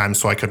Showtime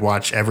so I could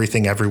watch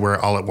everything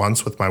everywhere all at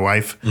once with my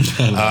wife.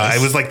 Nice.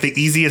 It was like the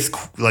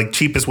easiest, like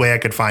cheapest way I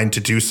could find to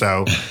do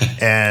so.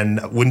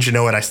 And wouldn't you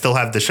know it, I still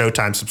have the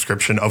Showtime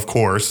subscription, of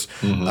course.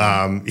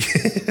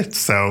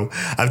 So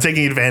I'm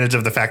taking advantage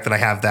of the fact that I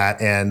have that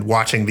and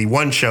watching the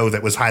one show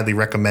that was highly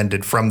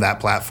recommended from that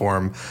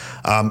platform.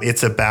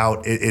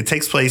 It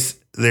takes place.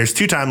 There's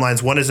two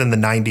timelines. One is in the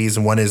 90s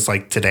and one is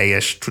like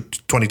today-ish,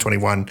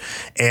 2021.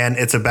 And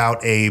it's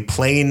about a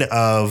plane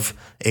of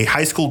a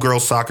high school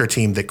girls soccer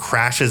team that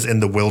crashes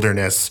in the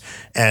wilderness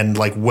and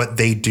like what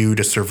they do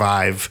to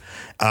survive.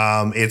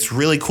 It's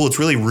really cool. It's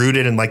really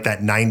rooted in like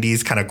that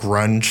 90s kind of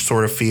grunge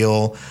sort of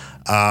feel.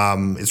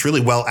 It's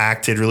really well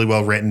acted, really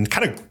well written,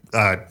 kind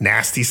of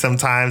nasty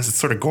sometimes. It's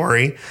sort of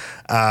gory,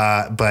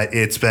 but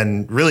it's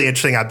been really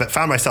interesting. I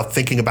found myself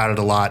thinking about it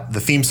a lot. The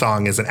theme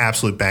song is an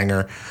absolute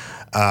banger.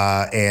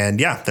 And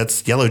yeah,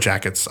 that's Yellow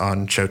Jackets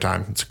on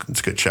Showtime. It's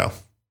a good show.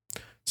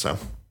 So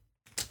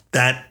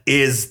that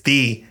is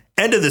the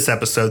end of this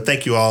episode.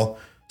 Thank you all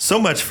so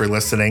much for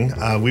listening.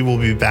 We will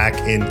be back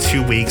in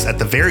 2 weeks at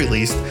the very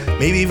least,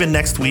 maybe even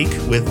next week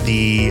with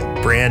the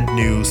brand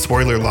new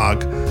Spoiler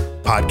Log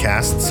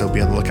podcast. So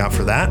be on the lookout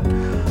for that.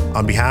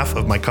 On behalf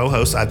of my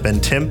co-host, I've been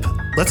Timp.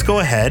 Let's go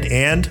ahead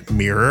and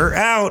mirror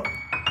out.